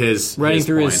running through his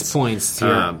points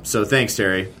here. So thanks,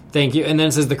 Terry. Thank you. And then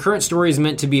it says the current story is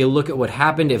meant to be a look at what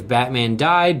happened if Batman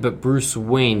died, but Bruce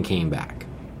Wayne came back.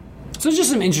 So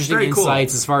just some interesting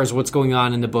insights as far as what's going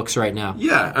on in the books right now.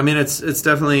 Yeah, I mean it's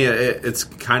definitely it's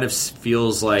kind of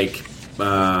feels like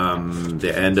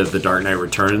the end of the Dark Knight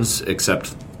Returns,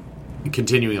 except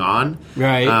continuing on.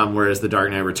 Right. Whereas the Dark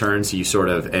Knight Returns, you sort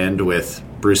of end with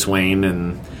Bruce Wayne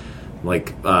and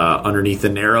like underneath the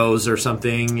Narrows or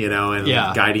something, and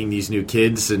guiding these new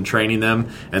kids and training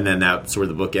them, and then that's where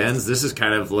the book ends. This is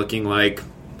kind of looking like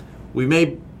we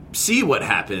may see what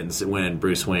happens when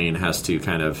Bruce Wayne has to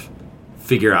kind of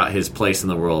figure out his place in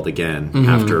the world again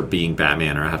after being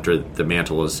Batman, or after the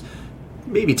mantle is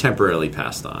maybe temporarily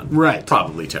passed on. Right.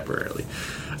 Probably temporarily.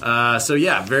 So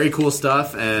yeah, very cool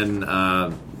stuff, and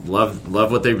love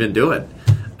what they've been doing.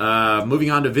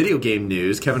 Moving on to video game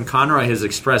news, Kevin Conroy has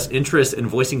expressed interest in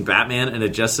voicing Batman in a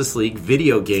Justice League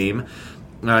video game.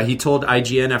 He told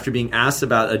IGN after being asked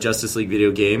about a Justice League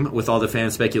video game, with all the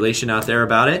fan speculation out there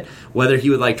about it, whether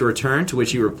he would like to return, to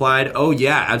which he replied, "Oh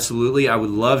yeah, absolutely, I would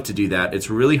love to do that.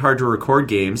 It's really hard to record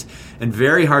games and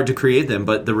very hard to create them,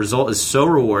 but the result is so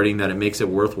rewarding that it makes it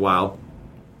worthwhile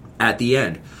at the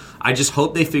end. I just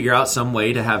hope they figure out some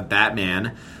way to have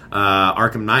Batman,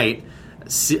 Arkham Knight,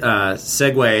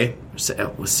 segue.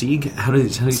 Sieg? How do you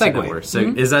say that word?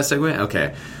 Is that segue?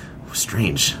 Okay.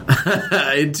 Strange.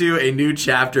 Into a new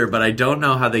chapter, but I don't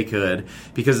know how they could,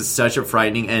 because it's such a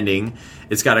frightening ending.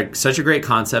 It's got such a great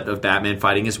concept of Batman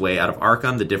fighting his way out of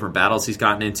Arkham, the different battles he's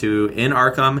gotten into in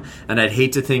Arkham, and I'd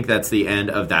hate to think that's the end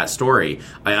of that story.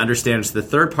 I understand it's the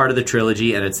third part of the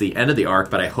trilogy and it's the end of the arc,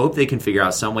 but I hope they can figure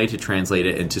out some way to translate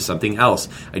it into something else.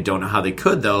 I don't know how they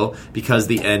could, though, because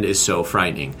the end is so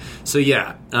frightening. So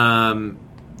yeah,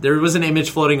 there was an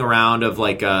image floating around of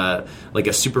like a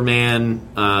Superman.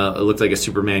 It looked like a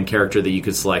Superman character that you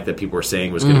could select that people were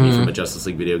saying was going to be from a Justice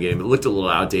League video game. It looked a little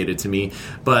outdated to me,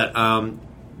 but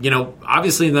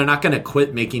obviously they're not going to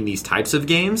quit making these types of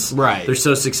games. Right? They're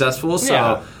so successful,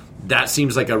 so that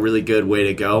seems like a really good way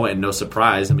to go. And no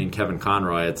surprise, I mean, Kevin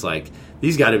Conroy. It's like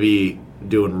he's got to be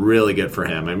doing really good for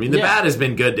him. I mean, the Bat has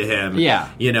been good to him. Yeah.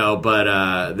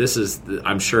 But this is,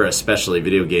 I'm sure, especially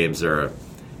video games are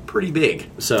pretty big,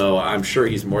 so I'm sure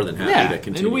he's more than happy to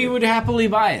continue. And we would happily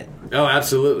buy it. Oh,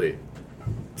 absolutely.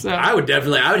 So I would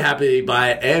happily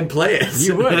buy it and play it.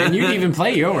 You would, and you'd even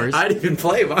play yours. I'd even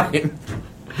play mine.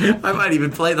 I might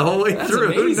even play the whole way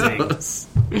through. Amazing. Who knows?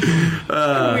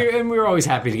 And we're always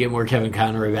happy to get more Kevin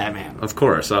Conroy Batman. Of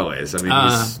course, always. I mean,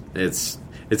 it's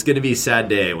going to be a sad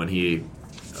day when he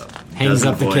hangs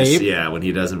up the cape. Yeah, when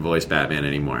he doesn't voice Batman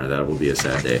anymore. That will be a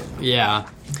sad day. Yeah.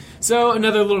 So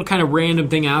another little kind of random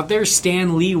thing out there,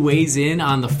 Stan Lee weighs in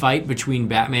on the fight between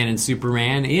Batman and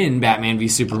Superman in Batman v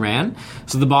Superman.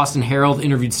 So the Boston Herald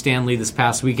interviewed Stan Lee this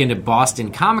past weekend at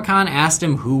Boston Comic-Con, asked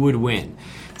him who would win.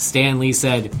 Stan Lee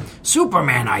said,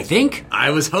 Superman, I think.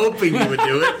 I was hoping you would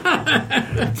do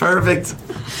it. Perfect.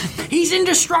 He's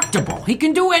indestructible. He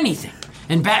can do anything.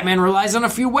 And Batman relies on a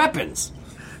few weapons.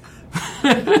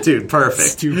 Dude, perfect.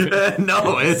 Stupid.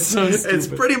 No, it's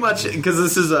pretty much because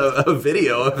this is a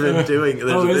video of him doing.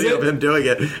 There's a video of him doing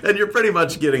it, and you're pretty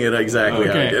much getting it exactly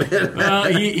how he did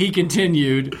it. He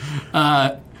continued.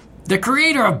 The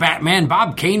creator of Batman,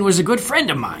 Bob Kane, was a good friend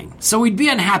of mine, so he'd be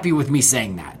unhappy with me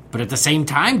saying that. But at the same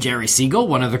time, Jerry Siegel,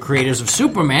 one of the creators of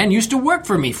Superman, used to work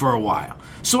for me for a while,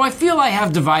 so I feel I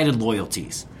have divided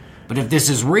loyalties. But if this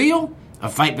is real, a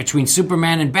fight between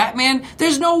Superman and Batman,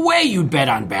 there's no way you'd bet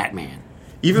on Batman.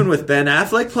 Even with Ben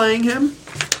Affleck playing him?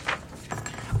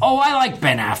 Oh, I like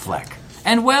Ben Affleck.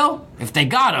 And, well, if they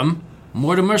got him,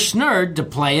 Mortimer Snerd, to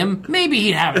play him, maybe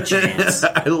he'd have a chance.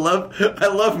 I love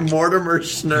Mortimer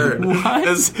Snerd.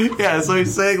 What? Yeah, so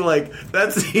he's saying, like,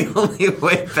 that's the only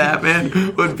way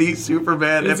Batman would beat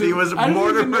Superman if he was I don't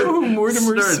Mortimer even know who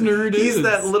Mortimer Snerd is. He's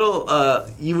that little,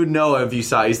 you would know if you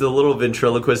saw, he's the little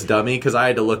ventriloquist dummy, because I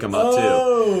had to look him up,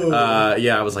 too.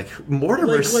 Yeah, I was like,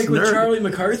 Mortimer Snerd? Like with Charlie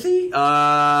McCarthy?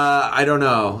 I don't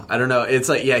know. It's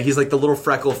like, yeah, he's like the little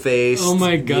freckle-faced. Oh,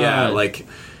 my God. Yeah, like...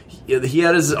 He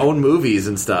had his own movies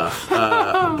and stuff,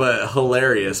 but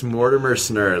hilarious. Mortimer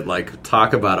Snerd, like,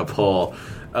 talk about a pull.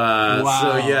 Wow.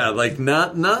 So yeah, like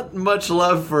not much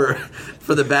love for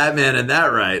the Batman in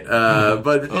that, right?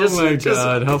 But just, oh my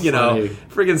God, how you funny. know,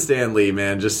 friggin' Stan Lee,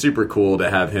 man, just super cool to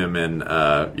have him and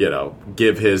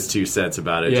give his 2 cents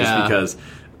about it, just because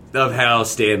of how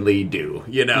Stan Lee do.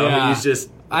 You know, he's just.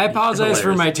 I apologize hilarious.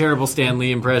 for my terrible Stan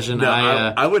Lee impression. No,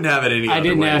 I wouldn't have it any other way. I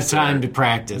didn't have sir. time to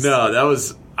practice. No, that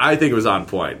was. I think it was on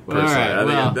point, personally. Right,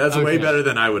 I think that's way better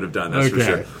than I would have done, that's for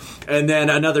sure. And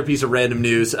then another piece of random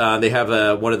news, they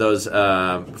have one of those,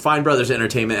 Fine Brothers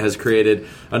Entertainment has created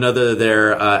another of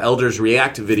their Elders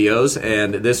React videos,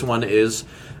 and this one is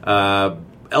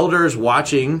Elders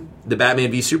watching the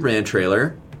Batman v Superman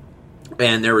trailer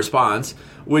and their response,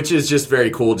 which is just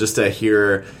very cool just to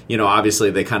hear, you know,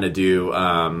 obviously they kind of do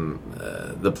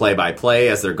the play-by-play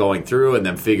as they're going through and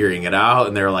then figuring it out,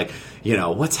 and they're like, you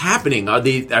know, what's happening? Are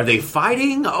they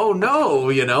fighting? Oh no,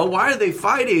 you know, why are they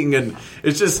fighting? And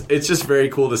it's just very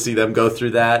cool to see them go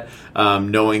through that,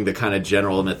 knowing the kind of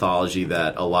general mythology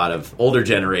that a lot of older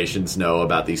generations know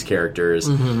about these characters,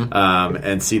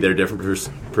 and see their different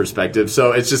perspectives.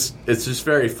 So it's just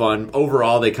very fun.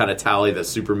 Overall, they kind of tally that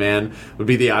Superman would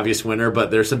be the obvious winner, but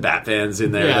there's some Bat fans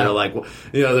in there that are like,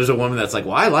 you know, there's a woman that's like,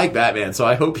 well, I like Batman, so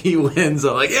I hope he wins.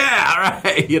 I'm like, yeah, all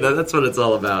right, you know, that's what it's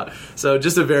all about. So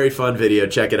just a very fun video.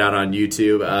 Check it out on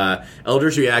YouTube.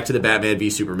 Elders react to the Batman v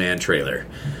Superman trailer.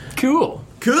 Cool.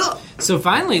 So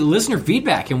finally, listener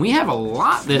feedback, and we have a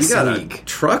lot this week. We got week. A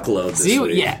truckload this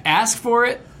week. Yeah, ask for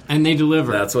it, and they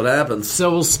deliver. That's what happens.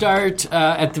 So we'll start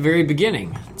at the very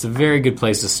beginning. It's a very good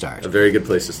place to start. A very good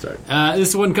place to start.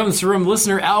 This one comes from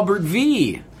listener Albert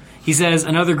V. He says,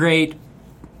 another great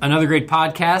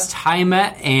podcast. Jaime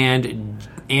and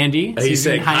Andy. He's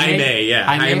saying Jaime, yeah.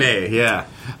 Jaime, yeah.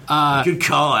 Good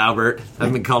call, Albert. I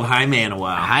haven't been called Jaime in a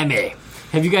while. Jaime.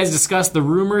 Have you guys discussed the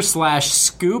rumor /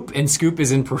 scoop, and scoop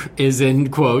is in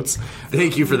quotes.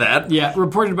 Thank you for that. Yeah,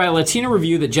 reported by Latino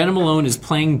Review that Jenna Malone is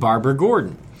playing Barbara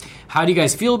Gordon. How do you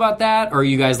guys feel about that? Or are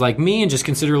you guys like me and just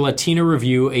consider Latino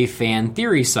Review a fan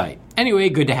theory site? Anyway,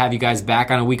 good to have you guys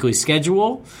back on a weekly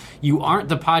schedule. You aren't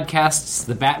the podcasts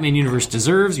the Batman universe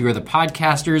deserves. You are the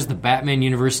podcasters the Batman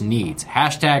universe needs.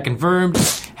 Hashtag confirmed.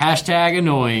 Hashtag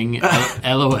annoying.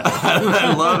 LOL.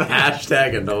 I love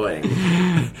hashtag annoying.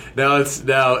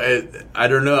 I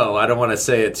don't know. I don't want to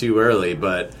say it too early,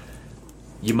 but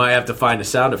you might have to find a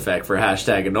sound effect for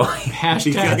hashtag annoying.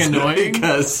 Hashtag annoying?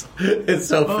 Because it's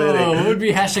so fitting. Oh, what would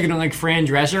be hashtag annoying like Fran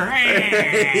Drescher?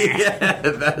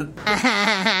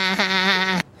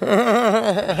 Yeah.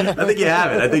 I think you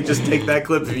have it. I think just take that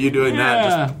clip of you doing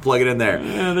that, just plug it in there.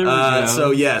 Yeah, there we go.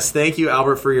 So yes, thank you,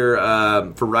 Albert, for your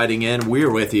for writing in.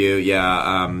 We're with you. Yeah,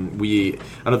 I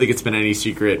don't think it's been any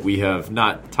secret we have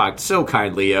not talked so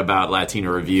kindly about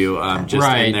Latino Review. Just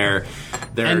in their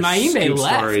and Maimbe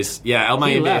left. Stories. Yeah, El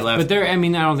Maimbe left. But I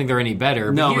don't think they're any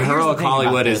better. No, but Heroic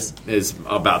Hollywood is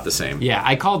about the same. Yeah,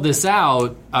 I called this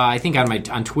out. I think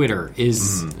on Twitter.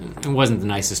 It wasn't the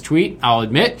nicest tweet, I'll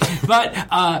admit,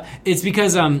 but it's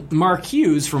because Mark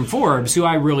Hughes from Forbes, who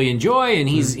I really enjoy, and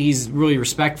he's really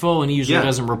respectful, and he usually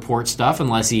doesn't report stuff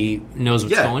unless he knows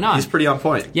what's going on. He's pretty on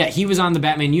point. Yeah, he was on the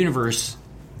Batman Universe,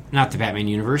 not the Batman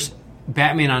Universe,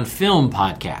 Batman on Film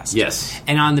podcast. Yes.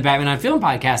 And on the Batman on Film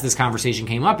podcast, this conversation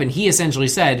came up, and he essentially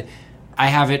said, I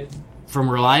have it from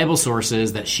reliable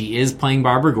sources that she is playing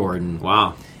Barbara Gordon.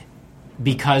 Wow.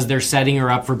 Because they're setting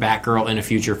her up for Batgirl in a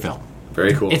future film.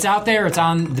 Very cool. It's out there. It's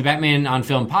on the Batman on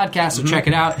Film podcast, so check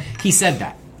it out. He said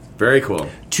that. Very cool.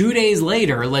 2 days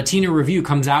later, Latino Review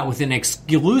comes out with an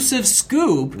exclusive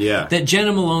scoop that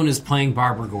Jenna Malone is playing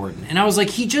Barbara Gordon. And I was like,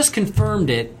 he just confirmed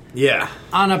it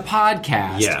on a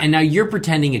podcast, and now you're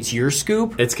pretending it's your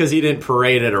scoop? It's because he didn't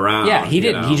parade it around. Yeah, he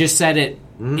didn't. He just said it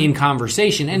in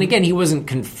conversation. And again, he wasn't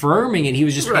confirming it. He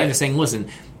was just kind of saying, listen,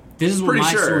 this is what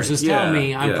my sources tell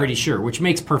me. I'm pretty sure, which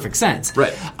makes perfect sense.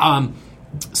 Right.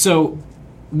 So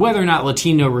whether or not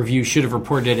Latino Review should have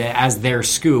reported it as their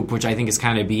scoop, which I think is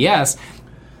kind of BS,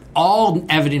 all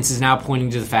evidence is now pointing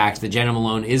to the fact that Jenna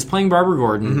Malone is playing Barbara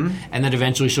Gordon and that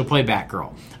eventually she'll play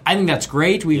Batgirl. I think that's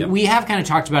great. We have kind of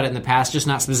talked about it in the past, just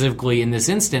not specifically in this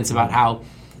instance, about how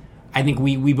I think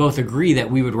we both agree that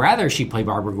we would rather she play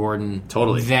Barbara Gordon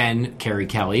than Carrie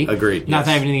Kelly. Agreed. Not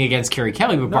that I have anything against Carrie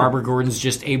Kelly, but Barbara Gordon's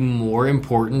just a more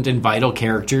important and vital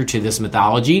character to this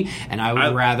mythology, and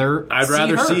I'd rather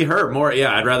see her more.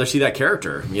 Yeah, I'd rather see that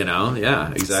character.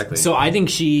 Yeah, exactly. So I think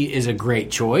she is a great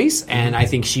choice, and I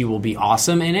think she will be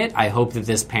awesome in it. I hope that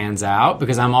this pans out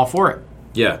because I'm all for it.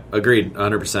 Yeah, agreed,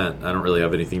 100%. I don't really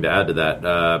have anything to add to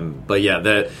that. But yeah,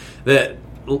 that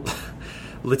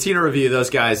Latino Review, those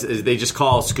guys, they just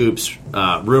call scoops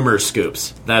rumor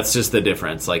scoops. That's just the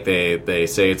difference. Like they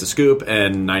say it's a scoop,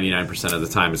 and 99% of the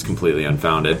time it's completely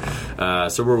unfounded.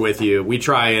 So we're with you. We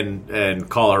try and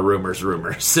call our rumors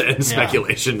and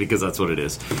speculation because that's what it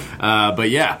is. But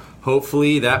yeah,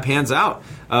 hopefully that pans out.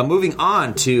 Moving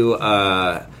on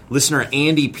to listener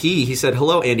Andy P. He said,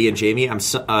 "Hello, Andy and Jamie.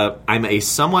 I'm a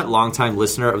somewhat longtime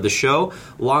listener of the show,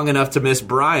 long enough to miss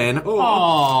Brian.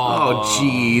 Oh,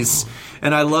 jeez.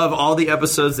 And I love all the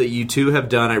episodes that you two have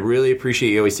done. I really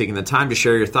appreciate you always taking the time to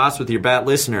share your thoughts with your Bat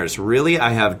listeners. Really, I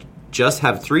have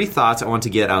 3 thoughts I want to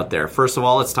get out there. First of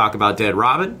all, let's talk about Dead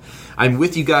Robin. I'm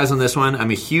with you guys on this one. I'm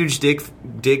a huge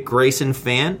Dick Grayson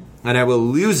fan, and I will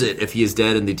lose it if he is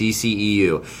dead in the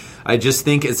DCEU. I just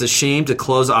think it's a shame to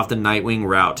close off the Nightwing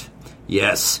route.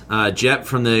 Yes. Jet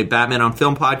from the Batman on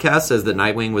Film podcast says that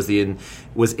Nightwing was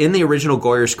in the original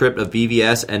Goyer script of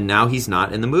BVS, and now he's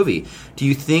not in the movie. Do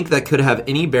you think that could have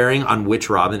any bearing on which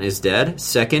Robin is dead?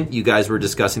 Second, you guys were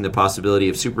discussing the possibility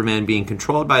of Superman being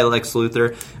controlled by Lex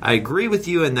Luthor. I agree with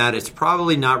you in that it's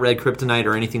probably not red kryptonite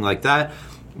or anything like that,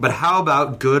 but how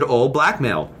about good old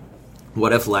blackmail?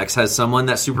 What if Lex has someone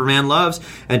that Superman loves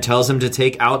and tells him to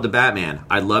take out the Batman?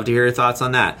 I'd love to hear your thoughts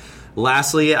on that.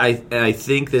 Lastly, I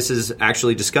think this is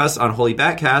actually discussed on Holy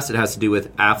Batcast. It has to do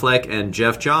with Affleck and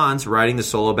Jeff Johns writing the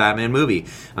solo Batman movie.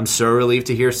 I'm so relieved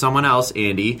to hear someone else,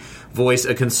 Andy, voice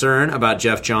a concern about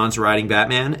Jeff Johns writing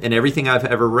Batman and everything I've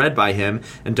ever read by him.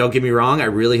 And don't get me wrong, I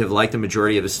really have liked the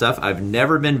majority of his stuff. I've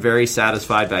never been very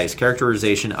satisfied by his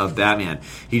characterization of Batman.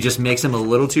 He just makes him a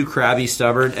little too crabby,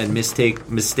 stubborn, and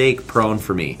mistake prone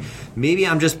for me. Maybe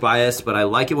I'm just biased, but I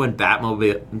like it when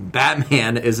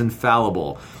Batman is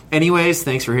infallible. Anyways,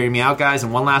 thanks for hearing me out, guys.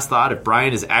 And one last thought, if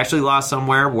Brian is actually lost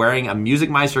somewhere wearing a Music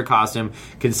Meister costume,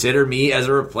 consider me as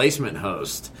a replacement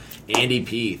host. Andy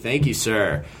P. Thank you,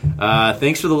 sir.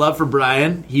 Thanks for the love for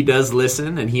Brian. He does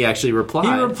listen, and he actually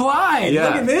replied. He replied. Yeah.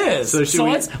 Look at this. So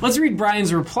let's read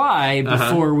Brian's reply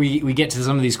before we get to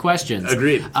some of these questions.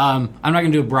 Agreed. I'm not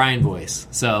going to do a Brian voice,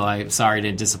 so I'm sorry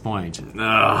to disappoint.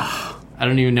 I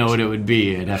don't even know what it would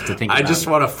be. I'd have to think about it. I just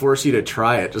want to force you to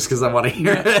try it just because I want to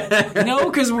hear it. No,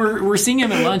 because we're seeing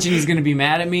him at lunch and he's going to be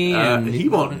mad at me. And he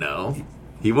won't know.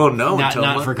 He won't know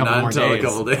until for a couple more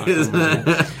days.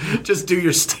 Just do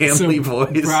your Stanley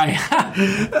voice.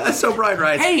 Brian. So Brian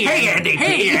writes, Hey,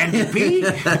 Andy P.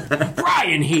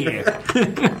 Brian here.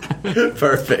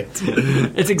 Perfect.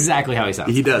 It's exactly how he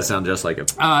sounds. He does sound just like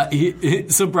him.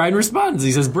 So Brian responds.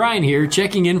 He says, Brian here,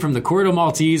 checking in from the Cordo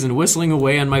Maltese and whistling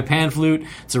away on my pan flute.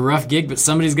 It's a rough gig, but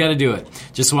somebody's got to do it.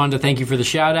 Just wanted to thank you for the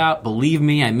shout-out. Believe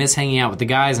me, I miss hanging out with the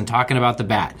guys and talking about the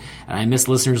Bat. And I miss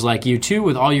listeners like you, too,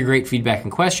 with all your great feedback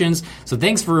and questions. So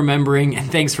thanks for remembering,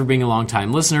 and thanks for being a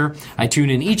long-time listener. I tune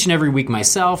in each and every week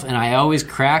myself, and I always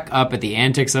crack up at the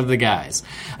antics of the guys.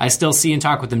 I still see and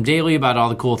talk with them daily about all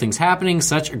the cool things happening.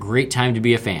 Such a great time to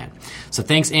be a fan. So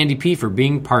thanks, Andy P., for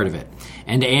being part of it.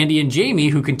 And to Andy and Jamie,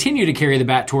 who continue to carry the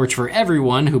Bat torch for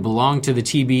everyone who belong to the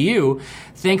TBU,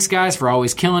 thanks, guys, for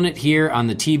always killing it here on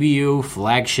the TBU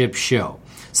flagship show.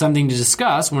 Something to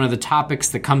discuss, one of the topics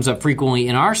that comes up frequently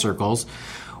in our circles.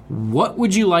 What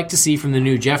would you like to see from the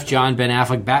new Jeff John Ben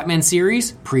Affleck Batman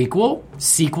series? Prequel?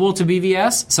 Sequel to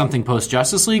BVS? Something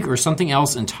post-Justice League? Or something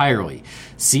else entirely?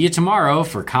 See you tomorrow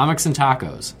for Comics and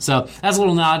Tacos. So that's a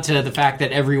little nod to the fact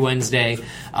that every Wednesday,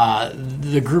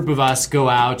 the group of us go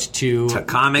out to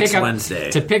Comics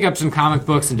Wednesday. To pick up some comic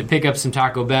books and to pick up some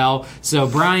Taco Bell. So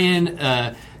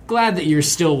Brian... glad that you're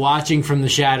still watching from the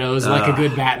shadows like a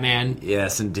good Batman.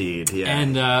 Yes, indeed. Yeah.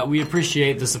 And we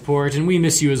appreciate the support, and we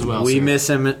miss you as well. We sir. miss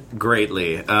him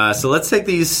greatly. So let's take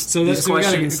these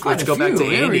questions. Let's go back to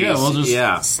Andy's. There we go. We'll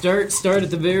just start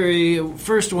at the very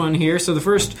first one here. So the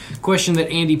first question that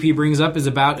Andy P. brings up is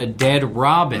about a dead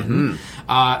Robin.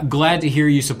 Mm-hmm. Glad to hear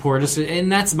you support us,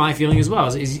 and that's my feeling as well.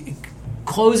 Is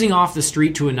closing off the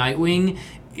street to a Nightwing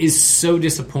is so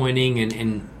disappointing,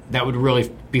 and that would really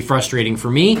be frustrating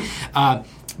for me.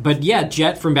 But yeah,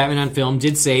 Jet from Batman on Film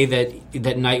did say that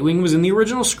Nightwing was in the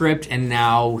original script, and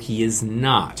now he is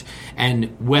not.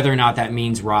 And whether or not that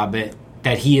means Robin,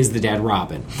 that he is the dead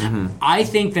Robin. Mm-hmm. I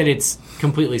think that it's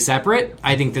completely separate.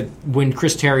 I think that when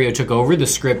Chris Terrio took over, the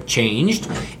script changed,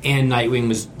 and Nightwing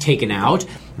was taken out.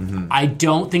 Mm-hmm. I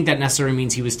don't think that necessarily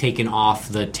means he was taken off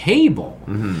the table,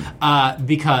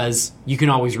 because you can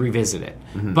always revisit it.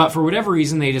 Mm-hmm. But for whatever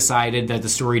reason, they decided that the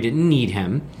story didn't need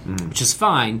him, which is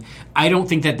fine. I don't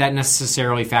think that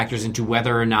necessarily factors into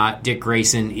whether or not Dick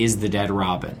Grayson is the dead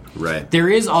Robin. Right. There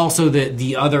is also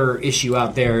the other issue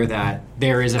out there that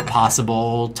there is a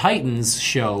possible Titans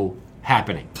show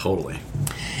happening. Totally.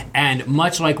 And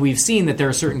much like we've seen that there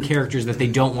are certain characters that they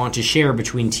don't want to share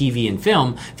between TV and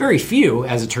film, very few,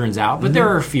 as it turns out, but there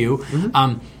are a few,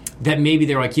 that maybe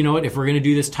they're like, you know what, if we're going to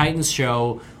do this Titans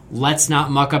show, let's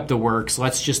not muck up the works.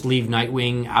 Let's just leave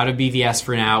Nightwing out of BVS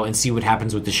for now and see what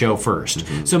happens with the show first.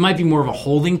 Mm-hmm. So it might be more of a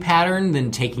holding pattern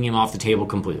than taking him off the table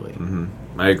completely.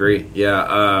 Mm-hmm. I agree.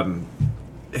 Yeah.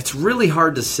 It's really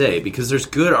hard to say because there's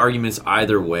good arguments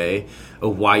either way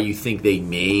of why you think they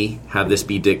may have this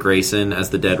be Dick Grayson as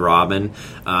the dead Robin.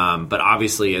 But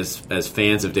obviously, as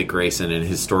fans of Dick Grayson and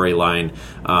his storyline,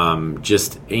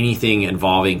 just anything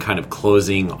involving kind of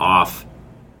closing off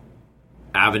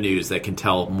avenues that can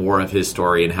tell more of his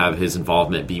story and have his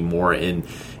involvement be more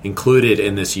included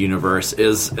in this universe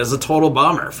is a total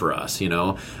bummer for us. You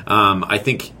know, I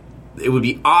think it would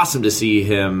be awesome to see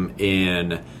him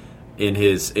in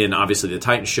obviously the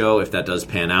Titan show if that does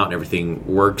pan out and everything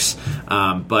works.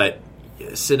 But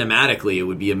cinematically, it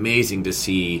would be amazing to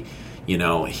see, you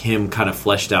know, him kind of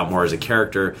fleshed out more as a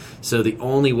character. So the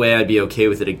only way I'd be okay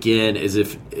with it again is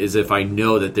if I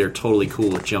know that they're totally cool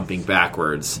with jumping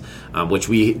backwards, which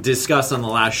we discussed on the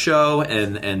last show,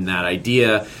 and that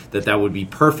idea that would be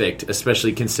perfect,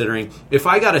 especially considering if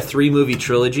I got a 3-movie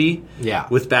trilogy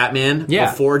with Batman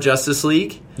before Justice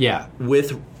League,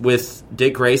 with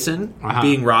Dick Grayson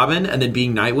being Robin and then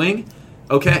being Nightwing,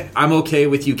 okay, I'm okay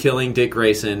with you killing Dick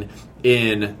Grayson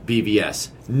in BVS,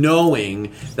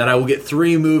 knowing that I will get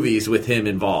 3 movies with him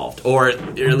involved, or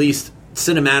at least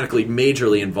cinematically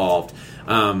majorly involved,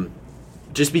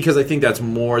 just because I think that's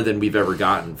more than we've ever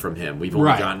gotten from him. We've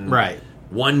only gotten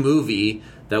one movie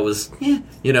that was,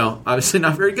 obviously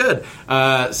not very good.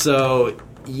 So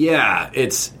yeah,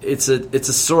 it's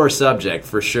a sore subject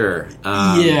for sure.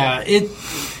 I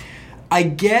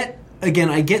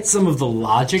get some of the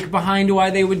logic behind why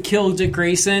they would kill Dick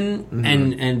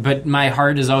Grayson, but my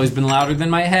heart has always been louder than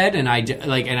my head, and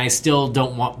I still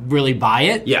don't really buy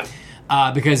it. Yeah.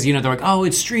 Because they're like, oh,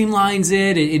 it streamlines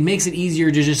it. It makes it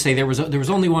easier to just say there was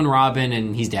only one Robin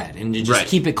and he's dead, and to just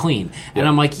keep it clean. And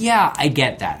I'm like, yeah, I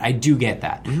get that. I do get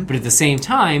that. Mm-hmm. But at the same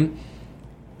time,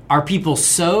 are people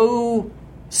so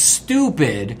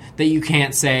stupid that you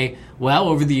can't say, well,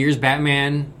 over the years,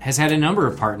 Batman has had a number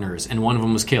of partners, and one of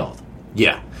them was killed?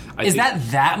 Yeah. Is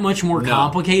that much more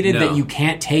complicated that you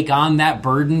can't take on that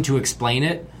burden to explain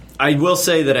it? I will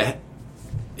say that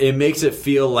it makes it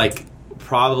feel like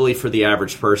probably for the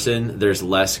average person, there's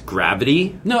less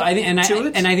gravity. No, I think,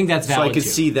 and I think that's valid. So I could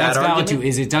see that that's valid argument. Too.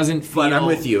 Is it doesn't feel? But I'm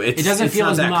with you. It doesn't feel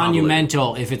not as that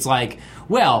monumental if it's like,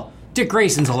 well, Dick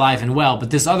Grayson's alive and well,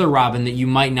 but this other Robin that you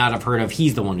might not have heard of,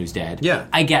 he's the one who's dead. Yeah.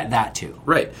 I get that too.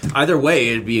 Right. Either way,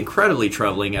 it'd be incredibly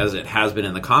troubling, as it has been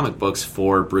in the comic books,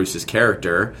 for Bruce's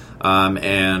character.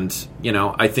 And, you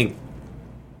know, I think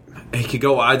it could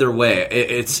go either way.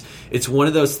 It's one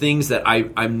of those things that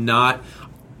I'm not...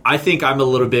 I think I'm a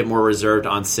little bit more reserved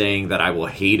on saying that I will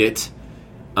hate it,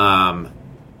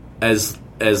 as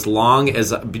long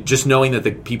as... Just knowing that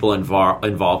the people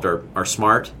involved are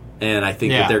smart. And I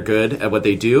think that they're good at what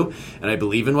they do, and I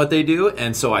believe in what they do,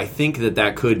 and so I think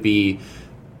that could be,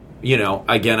 you know,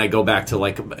 again, I go back to,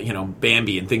 like, you know,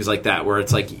 Bambi and things like that, where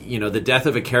it's like, you know, the death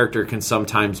of a character can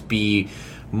sometimes be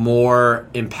more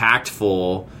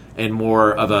impactful and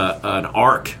more of an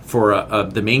arc for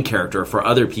the main character, for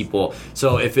other people.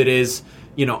 So if it is,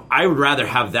 you know, I would rather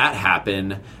have that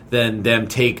happen than them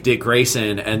take Dick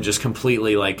Grayson and just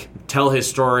completely, like, tell his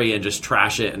story and just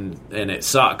trash it and it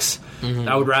sucks. Mm-hmm.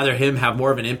 I would rather him have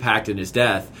more of an impact in his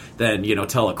death than, you know,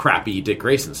 tell a crappy Dick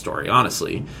Grayson story,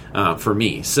 honestly, for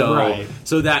me. So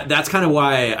so that's kind of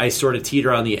why I sort of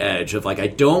teeter on the edge of, like, I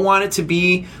don't want it to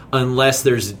be unless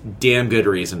there's damn good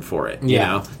reason for it, you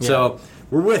know? Yeah. So...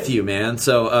 We're with you, man.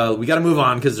 So we got to move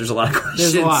on because there's a lot of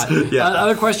questions. There's a lot. Yeah.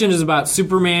 Other question is about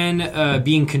Superman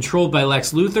being controlled by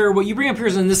Lex Luthor. What you bring up here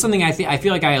is, and this is something I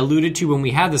feel like I alluded to when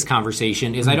we had this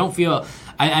conversation, is I don't feel...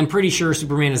 I'm pretty sure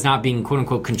Superman is not being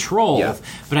quote-unquote controlled,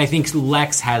 but I think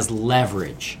Lex has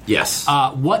leverage. Yes.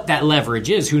 What that leverage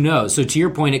is, who knows? So to your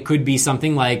point, it could be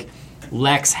something like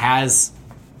Lex has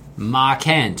Ma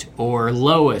Kent or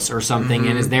Lois or something,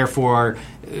 and is therefore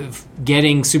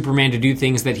getting Superman to do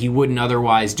things that he wouldn't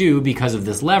otherwise do because of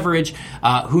this leverage.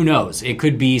 Who knows? It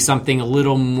could be something a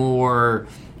little more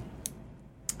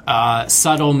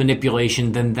subtle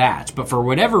manipulation than that. But for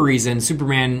whatever reason,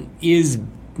 Superman is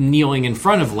kneeling in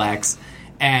front of Lex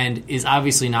and is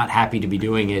obviously not happy to be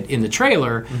doing it in the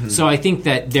trailer. Mm-hmm. So I think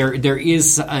that there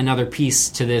is another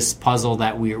piece to this puzzle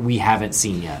that we haven't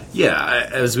seen yet. Yeah,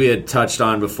 as we had touched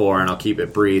on before, and I'll keep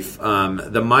it brief,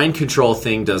 the mind control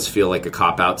thing does feel like a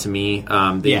cop-out to me.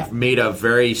 They've made a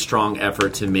very strong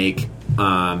effort to make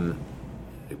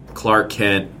Clark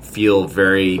Kent feel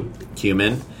very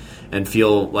human and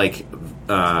feel like,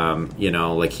 you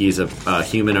know, like he's a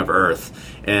human of Earth.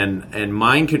 And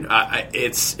mine could.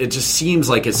 It just seems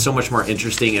like it's so much more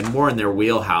interesting and more in their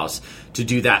wheelhouse to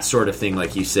do that sort of thing,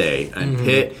 like you say, and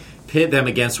pit them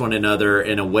against one another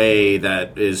in a way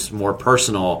that is more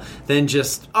personal than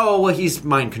just, oh, well, he's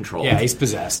mind controlled. Yeah, he's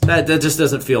possessed. That just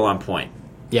doesn't feel on point.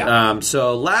 Yeah.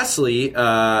 So lastly,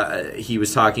 he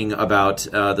was talking about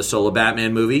the solo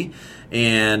Batman movie.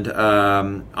 And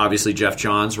obviously Jeff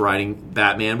Johns writing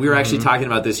Batman. We were actually talking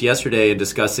about this yesterday and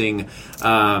discussing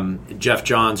Jeff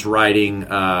Johns writing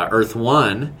Earth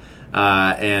 1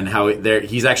 and how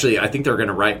he's actually, I think they're going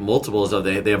to write multiples of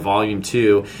they have Volume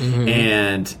 2. Mm-hmm.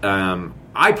 And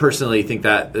I personally think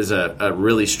that is a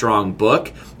really strong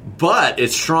book, but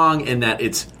it's strong in that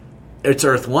it's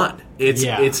Earth 1.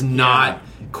 It's not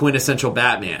quintessential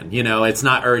Batman, you know. It's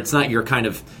not your kind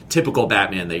of typical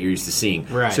Batman that you're used to seeing.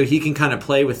 Right. So he can kind of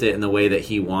play with it in the way that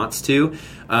he wants to.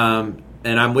 And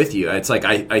I'm with you. It's like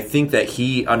I think that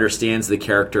he understands the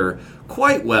character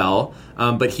quite well,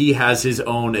 but he has his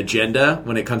own agenda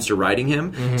when it comes to writing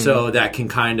him. Mm-hmm. So that can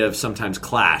kind of sometimes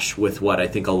clash with what I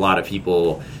think a lot of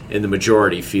people in the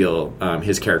majority feel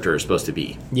his character is supposed to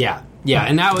be. Yeah,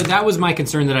 and that was my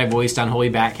concern that I voiced on Holy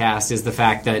Batcast, is the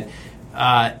fact that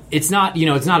it's not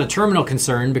a terminal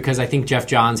concern, because I think Jeff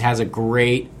Johns has a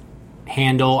great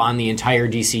handle on the entire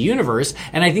DC universe,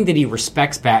 and I think that he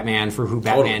respects Batman for who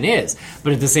Batman is.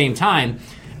 But at the same time,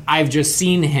 I've just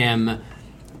seen him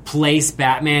place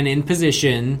Batman in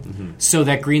position so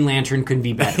that Green Lantern could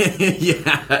be better.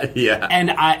 yeah.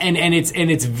 And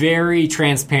it's very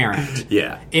transparent.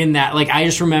 Yeah. In that, like, I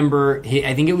just remember,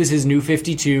 I think it was his New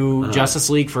 52 Justice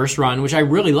League first run, which I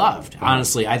really loved.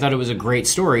 Honestly, I thought it was a great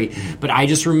story. But I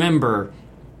just remember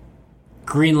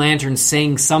Green Lantern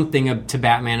saying something to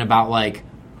Batman about, like,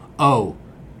 oh,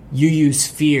 you use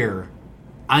fear,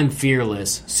 I'm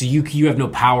fearless, so you have no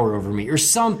power over me, or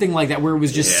something like that, where it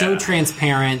was just so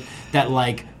transparent that,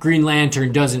 like, Green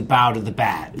Lantern doesn't bow to the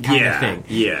bat kind of thing.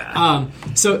 Yeah.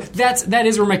 So that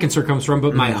is where my concern comes from,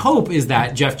 but my hope is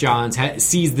that Jeff Johns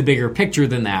sees the bigger picture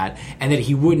than that, and that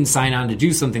he wouldn't sign on to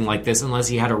do something like this unless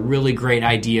he had a really great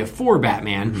idea for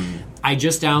Batman. I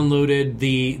just downloaded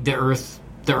the Earth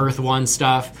the Earth One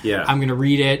stuff. Yeah. I'm going to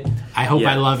read it. I hope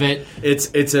I love it. I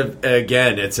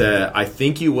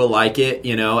think you will like it,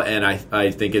 and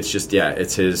I think it's just,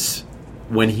 it's his,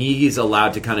 when he's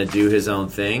allowed to kind of do his own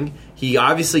thing, he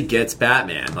obviously gets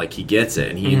Batman, like he gets it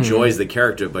and he enjoys the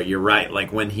character, but you're right,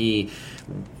 like I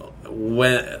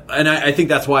think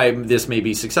that's why this may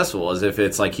be successful, is if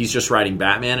it's like he's just writing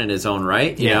Batman in his own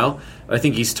right, you know, I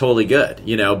think he's totally good,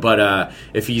 but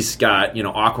if he's got,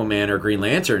 Aquaman or Green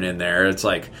Lantern in there, it's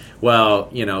like,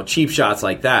 well, cheap shots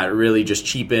like that really just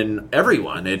cheapen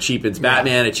everyone. It cheapens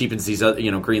Batman, it cheapens these other,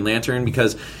 Green Lantern,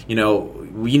 because,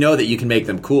 we know that you can make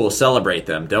them cool, celebrate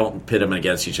them, don't pit them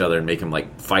against each other and make them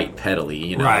like fight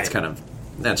pettily, It's kind of,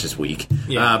 that's just weak.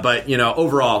 Yeah. But,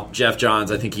 overall, Jeff Johns,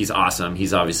 I think he's awesome.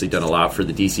 He's obviously done a lot for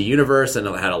the DC Universe and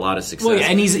had a lot of success. Well, yeah,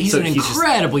 and he's an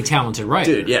incredibly talented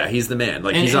writer. Dude, yeah, he's the man.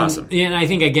 Like, he's awesome. And I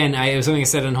think, again, it was something I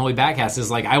said on Holy Batcast, is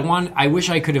like, I wish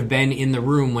I could have been in the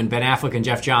room when Ben Affleck and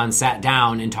Jeff Johns sat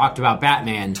down and talked about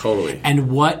Batman. Totally. And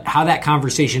how that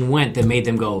conversation went that made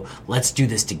them go, let's do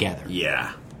this together.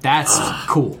 Yeah. That's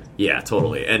cool. Yeah,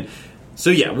 totally. And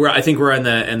so I think we're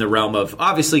in the realm of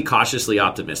obviously cautiously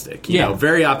optimistic. You know,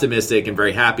 very optimistic and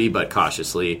very happy, but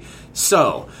cautiously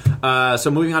so.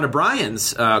 So moving on to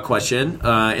Brian's question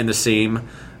in the same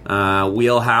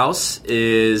wheelhouse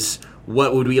is,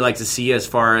 what would we like to see as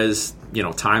far as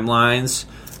timelines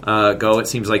go? It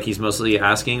seems like he's mostly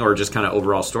asking, or just kind of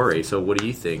overall story. So what do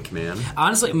you think, man?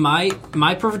 Honestly, my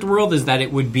perfect world is that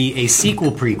it would be a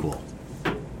sequel prequel.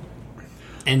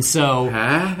 And so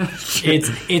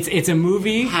it's a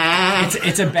movie.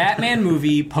 It's a Batman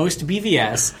movie post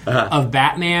BVS of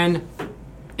Batman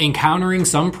encountering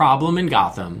some problem in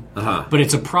Gotham, but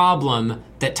it's a problem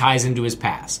that ties into his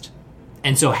past.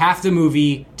 And so half the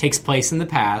movie takes place in the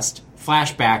past,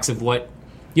 flashbacks of what,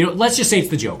 let's just say it's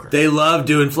the Joker. They love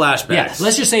doing flashbacks. Yeah,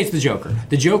 let's just say it's the Joker.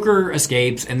 The Joker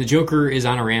escapes, and the Joker is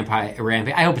on a rampage.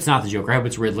 I hope it's not the Joker. I hope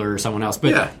it's Riddler or someone else.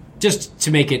 But just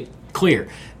to make it clear,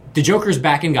 the Joker's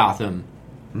back in Gotham.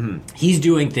 Mm-hmm. He's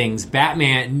doing things.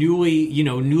 Batman,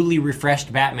 newly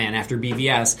refreshed Batman after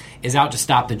BVS, is out to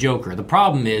stop the Joker. The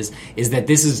problem is that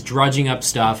this is drudging up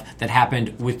stuff that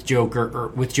happened with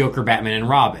Joker, Batman, and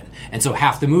Robin. And so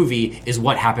half the movie is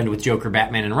what happened with Joker,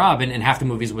 Batman, and Robin, and half the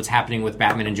movie is what's happening with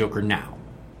Batman and Joker now.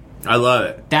 I love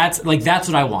it. That's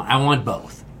what I want. I want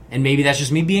both. And maybe that's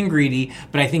just me being greedy,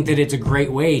 but I think that it's a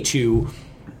great way to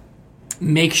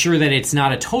make sure that it's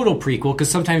not a total prequel, because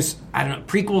sometimes,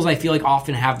 prequels I feel like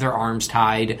often have their arms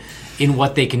tied in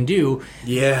what they can do.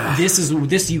 Yeah.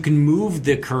 This you can move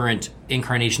the current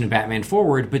incarnation of Batman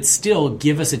forward, but still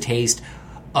give us a taste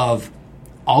of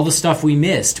all the stuff we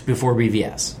missed before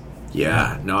BVS.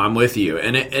 Yeah, no, I'm with you.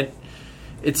 And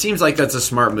it seems like that's a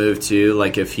smart move, too,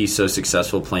 like if he's so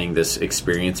successful playing this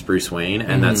experienced Bruce Wayne,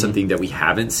 and that's something that we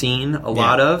haven't seen a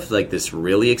lot of, like this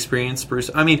really experienced Bruce.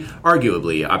 I mean,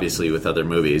 arguably, obviously, with other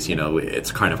movies,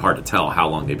 it's kind of hard to tell how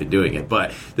long they've been doing it,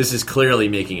 but this is clearly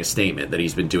making a statement that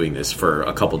he's been doing this for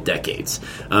a couple decades.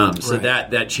 So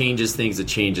that changes things, it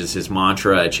changes his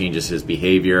mantra, it changes his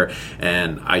behavior,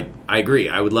 and I agree.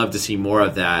 I would love to see more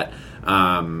of that.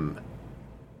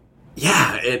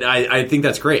 I think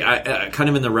that's great. I kind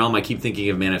of in the realm, I keep thinking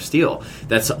of Man of Steel.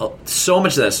 That's so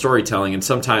much of that storytelling, and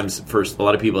sometimes for a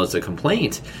lot of people it's a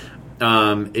complaint,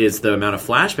 is the amount of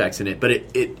flashbacks in it. But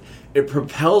it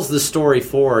propels the story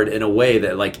forward in a way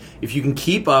that, like, if you can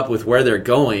keep up with where they're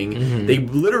going, they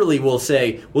literally will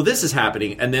say, well, this is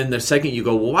happening, and then the second you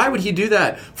go, well, why would he do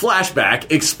that?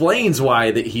 Flashback explains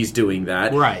why that he's doing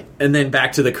that. Right. And then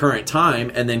back to the current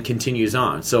time, and then continues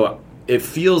on. So it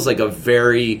feels like a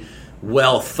very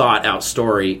well thought out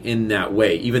story in that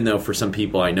way, even though for some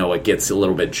people I know it gets a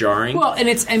little bit jarring. Well, and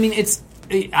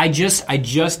I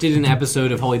just did an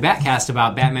episode of Holy Batcast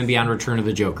about Batman Beyond Return of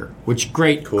the Joker, which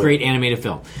great animated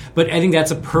film. But I think that's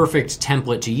a perfect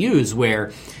template to use,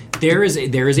 where there is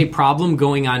a problem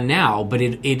going on now, but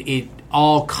it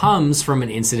all comes from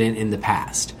an incident in the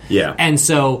past. Yeah. And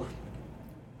so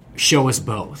show us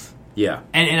both. Yeah.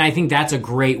 And I think that's a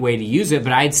great way to use it,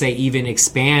 but I'd say even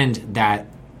expand that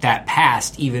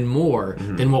past even more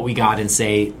than what we got in,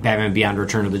 say, Batman Beyond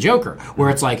Return of the Joker,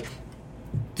 where it's like,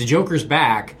 the Joker's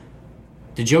back,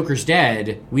 the Joker's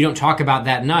dead, we don't talk about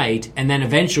that night, and then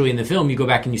eventually in the film you go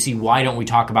back and you see, why don't we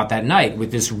talk about that night,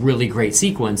 with this really great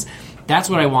sequence. That's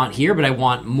what I want here, but I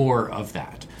want more of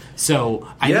that. So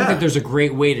I think that there's a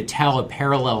great way to tell a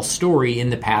parallel story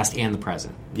in the past and the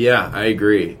present. Yeah, I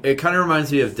agree. It kind of reminds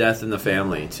me of Death in the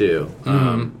Family too,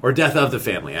 or Death of the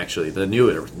Family, actually, the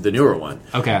newer one.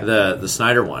 Okay, the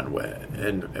Snyder one,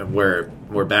 and where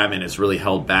Batman is really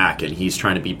held back, and he's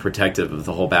trying to be protective of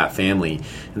the whole Bat family,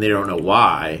 and they don't know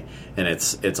why, and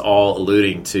it's all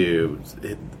alluding to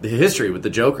the history with the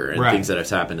Joker and things that have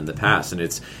happened in the past, and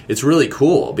it's really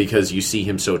cool because you see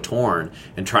him so torn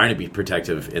and trying to be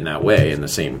protective in that way, and the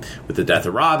same with the death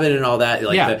of Robin and all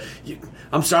that.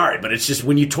 I'm sorry, but it's just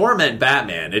when you torment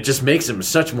Batman, it just makes him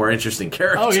such a more interesting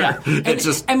character. Oh, yeah. It's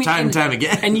just time and time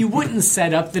again. And you wouldn't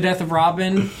set up the death of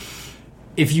Robin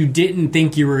if you didn't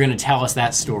think you were going to tell us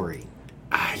that story.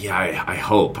 I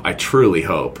hope. I truly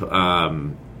hope.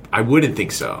 I wouldn't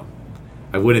think so.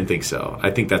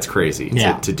 I think that's crazy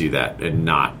to do that and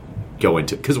not go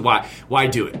into, because why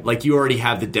do it? Like, you already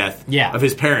have the death of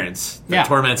his parents that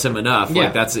torments him enough.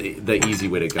 Like, that's the easy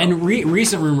way to go. And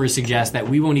recent rumors suggest that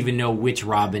we won't even know which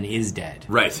Robin is dead.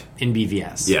 Right. In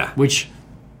BVS. Yeah. Which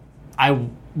I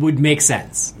would make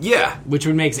sense. Yeah. Which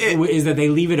would make sense, is that they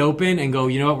leave it open and go,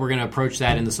 you know what, we're going to approach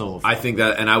that in the solo film. I think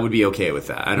that, and I would be okay with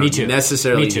that. I don't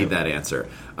necessarily need that answer.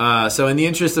 So in the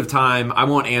interest of time, I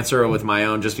won't answer it with my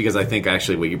own, just because I think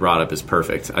actually what you brought up is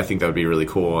perfect. I think that would be really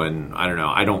cool, and I don't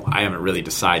know. I haven't really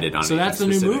decided on. So that's the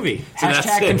specific. new movie. So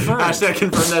Hashtag confirmed. Hashtag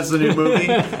confirmed. That's the new movie.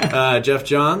 Jeff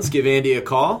Johns, give Andy a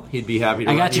call. He'd be happy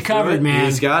to. I got you covered, man.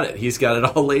 He's got it. He's got it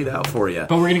all laid out for you.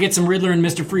 But we're gonna get some Riddler and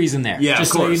Mr. Freeze in there. Yeah,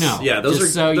 just of course. So you know. Yeah,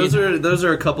 those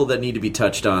are a couple that need to be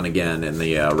touched on again in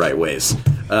the right ways.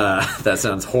 That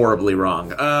sounds horribly wrong.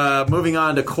 Moving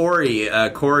on to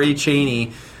Corey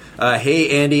Cheney.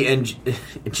 Hey, Andy and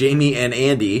Jamie and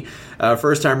Andy.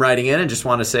 First time writing in, and just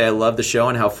want to say I love the show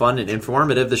and how fun and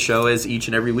informative the show is each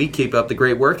and every week. Keep up the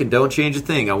great work and don't change a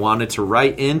thing. I wanted to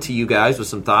write in to you guys with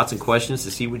some thoughts and questions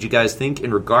to see what you guys think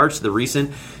in regards to the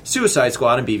recent Suicide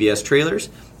Squad and BVS trailers.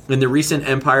 In the recent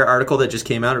Empire article that just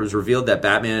came out, it was revealed that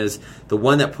Batman is the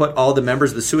one that put all the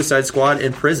members of the Suicide Squad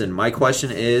in prison. My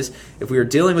question is, if we are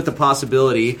dealing with the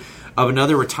possibility of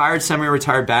another retired,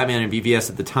 semi-retired Batman in BVS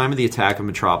at the time of the attack of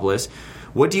Metropolis,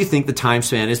 what do you think the time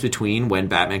span is between when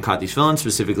Batman caught these villains,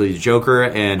 specifically the Joker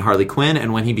and Harley Quinn,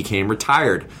 and when he became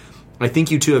retired? I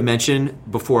think you two have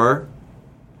mentioned before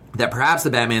that perhaps the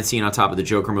Batman scene on top of the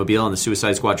Joker mobile in the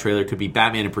Suicide Squad trailer could be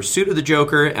Batman in pursuit of the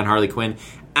Joker and Harley Quinn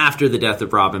after the death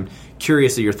of Robin.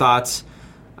 Curious of your thoughts.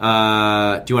 Do you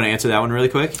want to answer that one really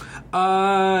quick?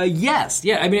 Yes.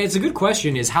 Yeah, I mean, it's a good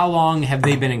question, is how long have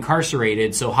they been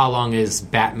incarcerated, so how long has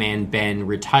Batman been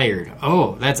retired?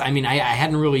 Oh, I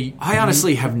hadn't really... I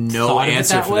honestly have no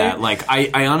answer for that. Like,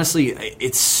 I honestly...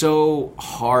 It's so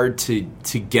hard to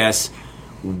guess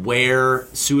where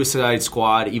Suicide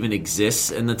Squad even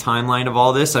exists in the timeline of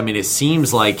all this. I mean, it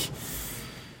seems like...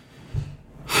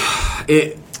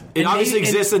 It obviously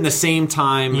exists in the same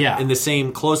time, in the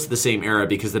same, close to the same era,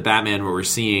 because the Batman we're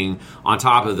seeing on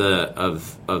top of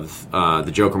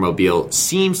the Joker mobile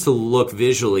seems to look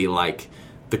visually like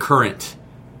the current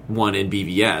one in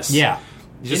BVS. Yeah,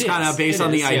 just kind of based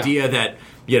on the idea that,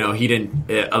 you know, he didn't,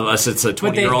 unless it's a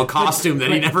 20-year-old costume that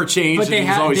he never changed. But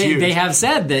he's always used. They have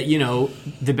said that, you know,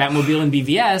 the Batmobile in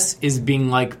BVS is being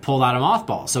like pulled out of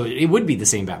mothballs, so it would be the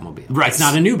same Batmobile. Right, it's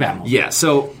not a new Batmobile. Yeah,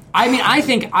 so. I mean, I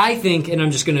think,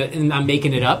 and I'm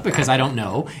making it up because I don't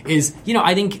know, is, you know,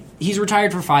 I think he's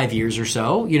retired for 5 years or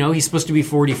so. You know, he's supposed to be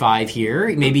 45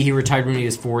 here. Maybe he retired when he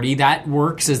was 40. That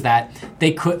works, is that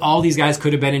all these guys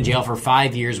could have been in jail for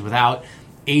 5 years without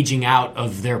aging out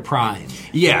of their prime.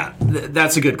 Yeah,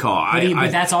 that's a good call. But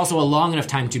that's also a long enough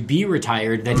time to be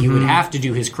retired that he would have to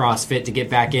do his CrossFit to get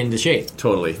back into shape.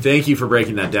 Totally. Thank you for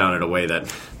breaking that down in a way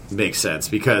that makes sense,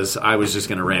 because I was just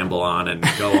going to ramble on and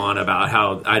go on about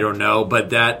how I don't know,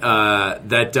 but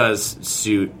that does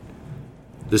suit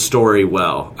the story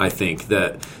well. I think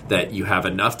that you have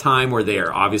enough time where they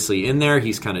are obviously in there.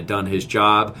 He's kind of done his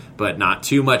job, but not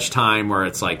too much time where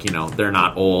it's like, you know, they're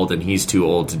not old and he's too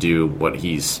old to do what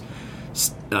he's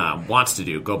wants to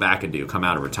do, go back and do, come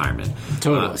out of retirement.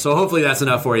 Totally. So hopefully that's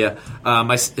enough for you.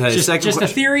 Just a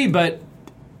theory, but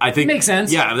I think makes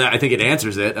sense. Yeah, I think it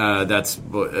answers it. That's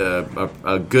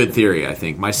a good theory, I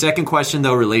think. My second question,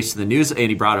 though, relates to the news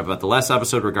Andy brought up about the last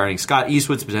episode regarding Scott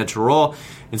Eastwood's potential role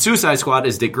in Suicide Squad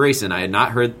as Dick Grayson. I had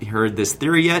not heard this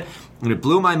theory yet, and it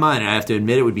blew my mind, and I have to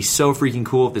admit it would be so freaking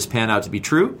cool if this panned out to be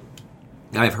true.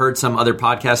 I've heard some other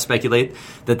podcasts speculate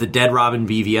that the dead Robin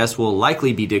BVS will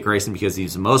likely be Dick Grayson because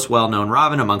he's the most well-known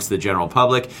Robin amongst the general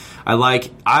public. I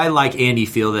like Andy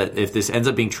feel that if this ends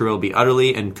up being true, I'll be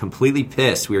utterly and completely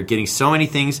pissed. We are getting so many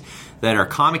things that are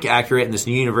comic accurate in this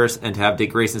new universe, and to have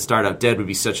Dick Grayson start out dead would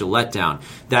be such a letdown.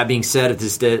 That being said, if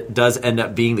this does end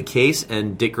up being the case,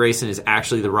 and Dick Grayson is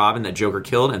actually the Robin that Joker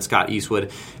killed, and Scott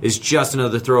Eastwood is just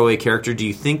another throwaway character, do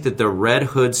you think that the Red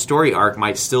Hood story arc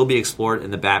might still be explored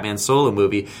in the Batman solo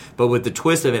movie, but with the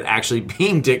twist of it actually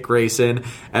being Dick Grayson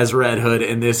as Red Hood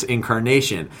in this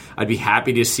incarnation? I'd be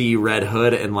happy to see Red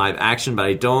Hood in live action, but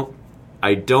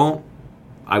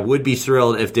I would be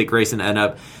thrilled if Dick Grayson ended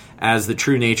up as the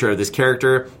true nature of this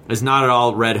character is not at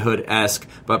all Red Hood-esque,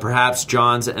 but perhaps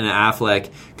Johns and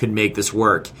Affleck could make this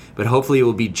work. But hopefully it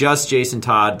will be just Jason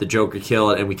Todd, the Joker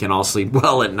killed, and we can all sleep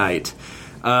well at night.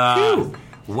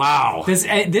 Wow. This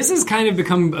has kind of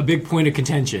become a big point of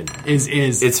contention.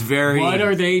 It's very... What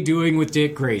are they doing with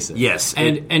Dick Grayson? Yes.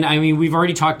 And I mean, we've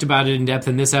already talked about it in depth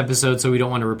in this episode, so we don't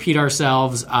want to repeat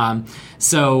ourselves. I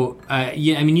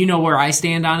mean, you know where I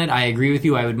stand on it. I agree with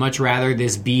you. I would much rather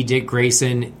this be Dick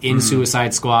Grayson in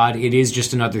Suicide Squad. It is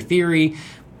just another theory.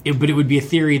 But it would be a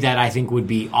theory that I think would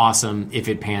be awesome if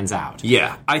it pans out.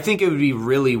 Yeah, I think it would be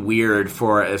really weird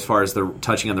as far as the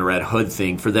touching on the Red Hood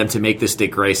thing, for them to make this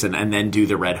Dick Grayson and then do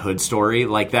the Red Hood story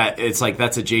like that. It's like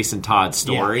that's a Jason Todd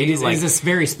story. Yeah, it is a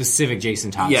very specific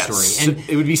Jason Todd story, and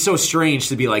it would be so strange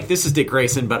to be like, this is Dick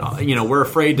Grayson, but we're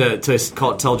afraid to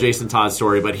tell Jason Todd's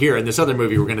story. But here in this other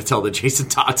movie, we're going to tell the Jason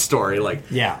Todd story.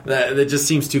 That just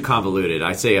seems too convoluted.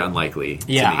 I say unlikely.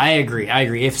 Yeah, I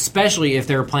agree. Especially if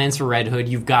there are plans for Red Hood,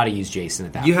 you've got to use Jason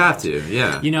at that point. You have to,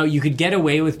 yeah. You could get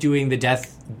away with doing the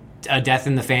death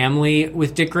in the family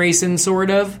with Dick Grayson, sort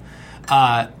of,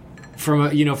 from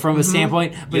a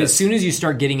standpoint. But as soon as you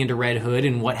start getting into Red Hood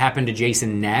and what happened to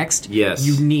Jason next,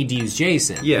 you need to use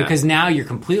Jason. Yeah. Because now you're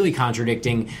completely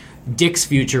contradicting Dick's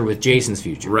future with Jason's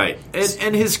future. Right.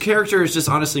 And his character is just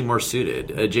honestly more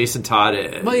suited. Jason Todd,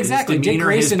 well, exactly. his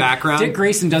demeanor, his background. Dick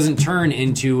Grayson doesn't turn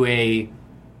into a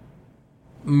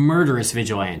murderous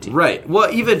vigilante. Right.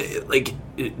 Well, even like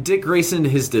Dick Grayson,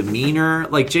 his demeanor,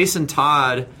 like Jason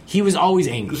Todd, he was always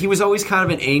angry. He was always kind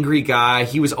of an angry guy.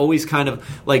 He was always kind of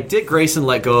like Dick Grayson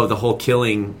let go of the whole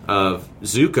killing of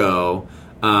Zuko.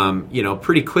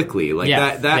 Pretty quickly, like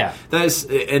that is,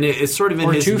 and it's sort of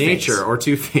in his nature, or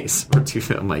Two-Face,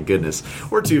 oh my goodness,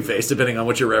 or Two-Face, depending on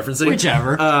what you're referencing.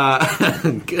 Whichever.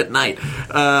 Good night.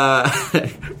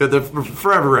 But the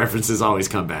forever references always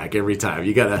come back every time.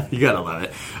 You gotta love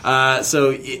it.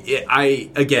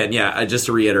 Just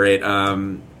to reiterate,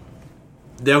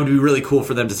 that would be really cool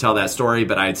for them to tell that story,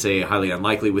 but I'd say highly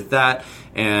unlikely with that.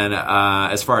 And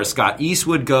as far as Scott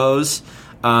Eastwood goes,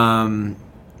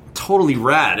 totally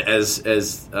rad as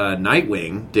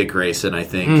Nightwing, Dick Grayson, I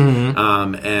think.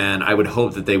 And I would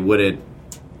hope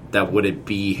that wouldn't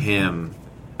be him.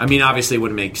 I mean, obviously, it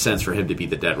wouldn't make sense for him to be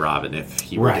the dead Robin if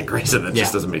he were Dick Grayson. That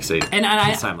just doesn't make sense. And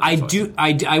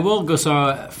I will go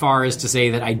so far as to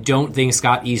say that I don't think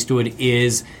Scott Eastwood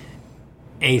is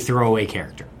a throwaway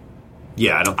character.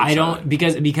 Yeah, I don't think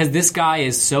so. Because this guy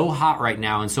is so hot right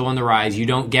now and so on the rise. You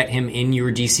don't get him in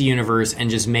your DC universe and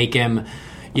just make him,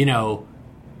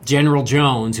 General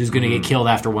Jones, who's going to get killed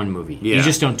after one movie. Yeah. You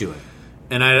just don't do it.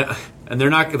 And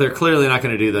they're clearly not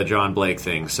going to do the John Blake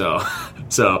thing. So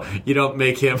you don't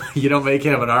make him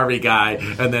an army guy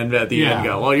and then at the end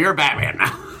go, well, you're Batman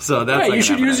now. So that's you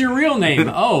should use your real name.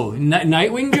 Oh,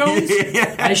 Nightwing Jones?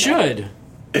 I should.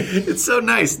 It's so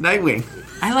nice, Nightwing.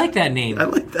 I like that name.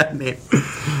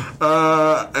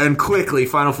 And quickly,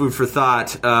 final food for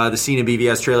thought. The scene in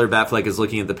BVS trailer, Batfleck is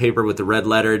looking at the paper with the red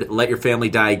lettered "Let your family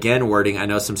die again" wording. I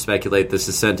know some speculate this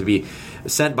is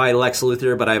sent by Lex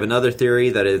Luthor, but I have another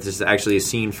theory that it is actually a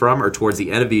scene from or towards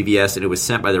the end of BVS, and it was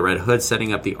sent by the Red Hood,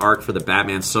 setting up the arc for the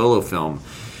Batman solo film.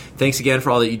 Thanks again for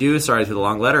all that you do. Sorry for the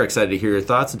long letter. Excited to hear your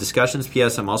thoughts and discussions.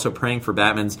 P.S. I'm also praying for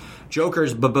Batman's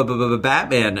Joker's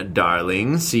Batman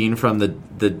darling scene from the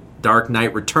Dark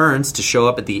Knight Returns to show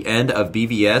up at the end of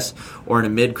BVS or in a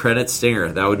mid-credits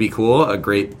stinger. That would be cool. A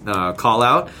great call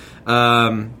out.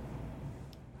 The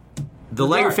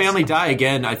Let Your Family Die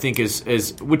Again, I think,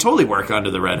 would totally work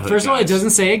under the Red Hood. First of all, it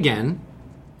doesn't say again.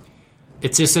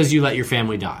 It just says you let your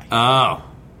family die. Oh,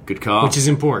 good call. Which is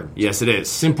important. Yes, it is.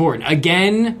 It's important.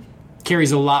 Again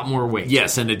carries a lot more weight.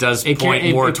 Yes, and it does point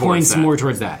more towards that. More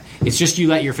towards that. It's just you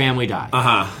let your family die.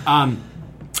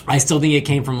 I still think it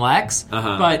came from Lex,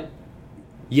 but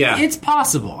it's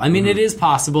possible. I mean, it is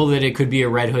possible that it could be a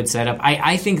Red Hood setup.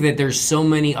 I think that there's so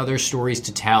many other stories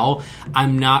to tell.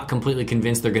 I'm not completely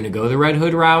convinced they're going to go the Red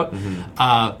Hood route.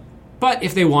 But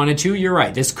if they wanted to, you're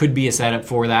right. This could be a setup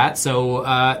for that, so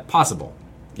possible.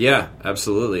 Yeah,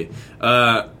 absolutely.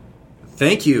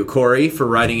 Thank you, Corey, for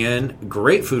writing in.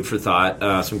 Great food for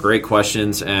thought. Some great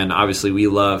questions, and obviously we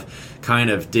love kind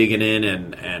of digging in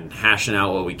and hashing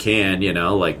out what we can,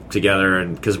 like together,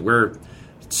 and because we're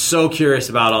so curious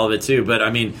about all of it too. But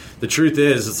I mean, the truth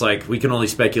is, it's like we can only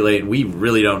speculate, and we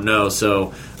really don't know.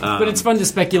 So, but it's fun to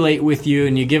speculate with you,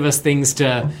 and you give us things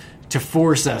to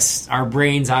force our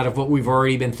brains out of what we've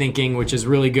already been thinking, which is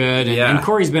really good. And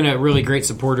Corey's been a really great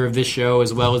supporter of this show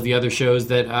as well as the other shows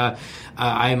that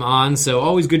I'm on. So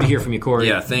always good to hear from you, Corey.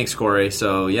 Yeah, thanks, Corey.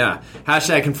 So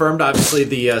hashtag confirmed. Obviously,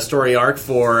 the story arc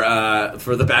for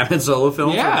the Batman solo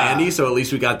film from Andy. So at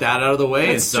least we got that out of the way.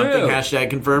 That's it's something true. Hashtag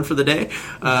confirmed for the day,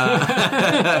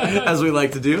 as we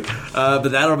like to do. But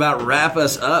that'll about wrap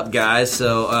us up, guys.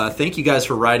 So thank you guys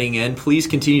for writing in. Please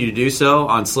continue to do so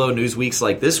on slow news weeks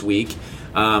like this week.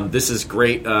 This is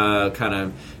great kind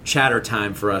of chatter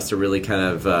time for us to really kind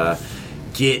of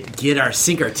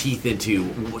sink our teeth into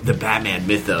the Batman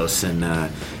mythos and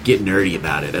get nerdy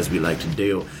about it, as we like to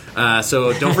do.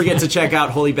 So don't forget to check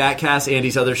out Holy Batcast,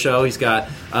 Andy's other show. He's got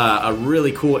a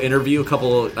really cool interview, a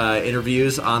couple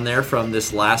interviews on there from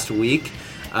this last week.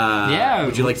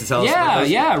 Would you like to tell us about those?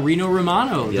 Yeah, Reno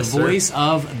Romano, Yes, the voice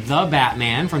of the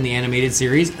Batman from the animated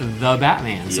series The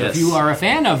Batman. So if you are a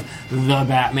fan of The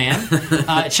Batman,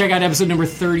 check out episode number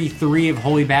 33 of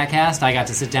Holy Batcast. I got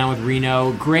to sit down with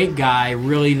Reno. Great guy,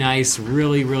 really nice,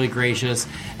 really, really gracious,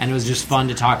 and it was just fun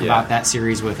to talk about that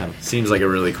series with him. Seems like a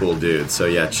really cool dude.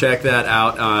 So check that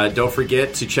out. Don't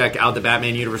forget to check out the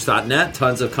BatmanUniverse.net.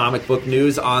 Tons of comic book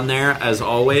news on there, as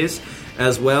always,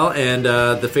 as well, and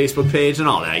the Facebook page and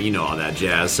all that. All that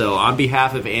jazz. So on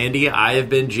behalf of Andy, I have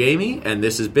been Jamie, and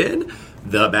this has been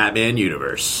the Batman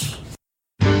Universe.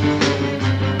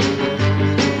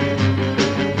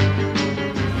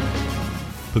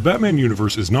 The Batman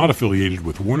Universe is not affiliated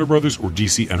with Warner Brothers or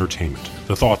DC Entertainment.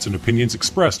 The thoughts and opinions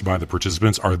expressed by the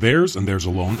participants are theirs and theirs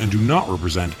alone and do not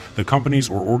represent the companies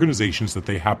or organizations that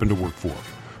they happen to work for.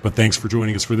 But thanks for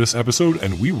joining us for this episode,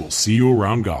 and we will see you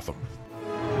around Gotham.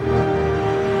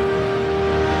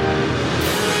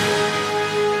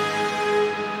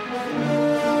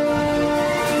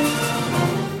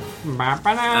 And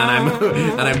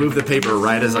I move the paper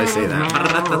right as I say that.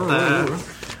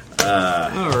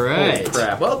 All right. Oh,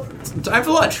 crap. Well, it's time for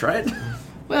lunch, right?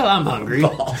 Well, I'm hungry.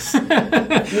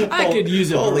 I could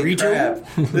use a Holy burrito. crap.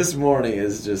 This morning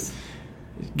is just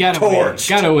Got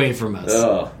away from us.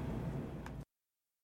 Oh.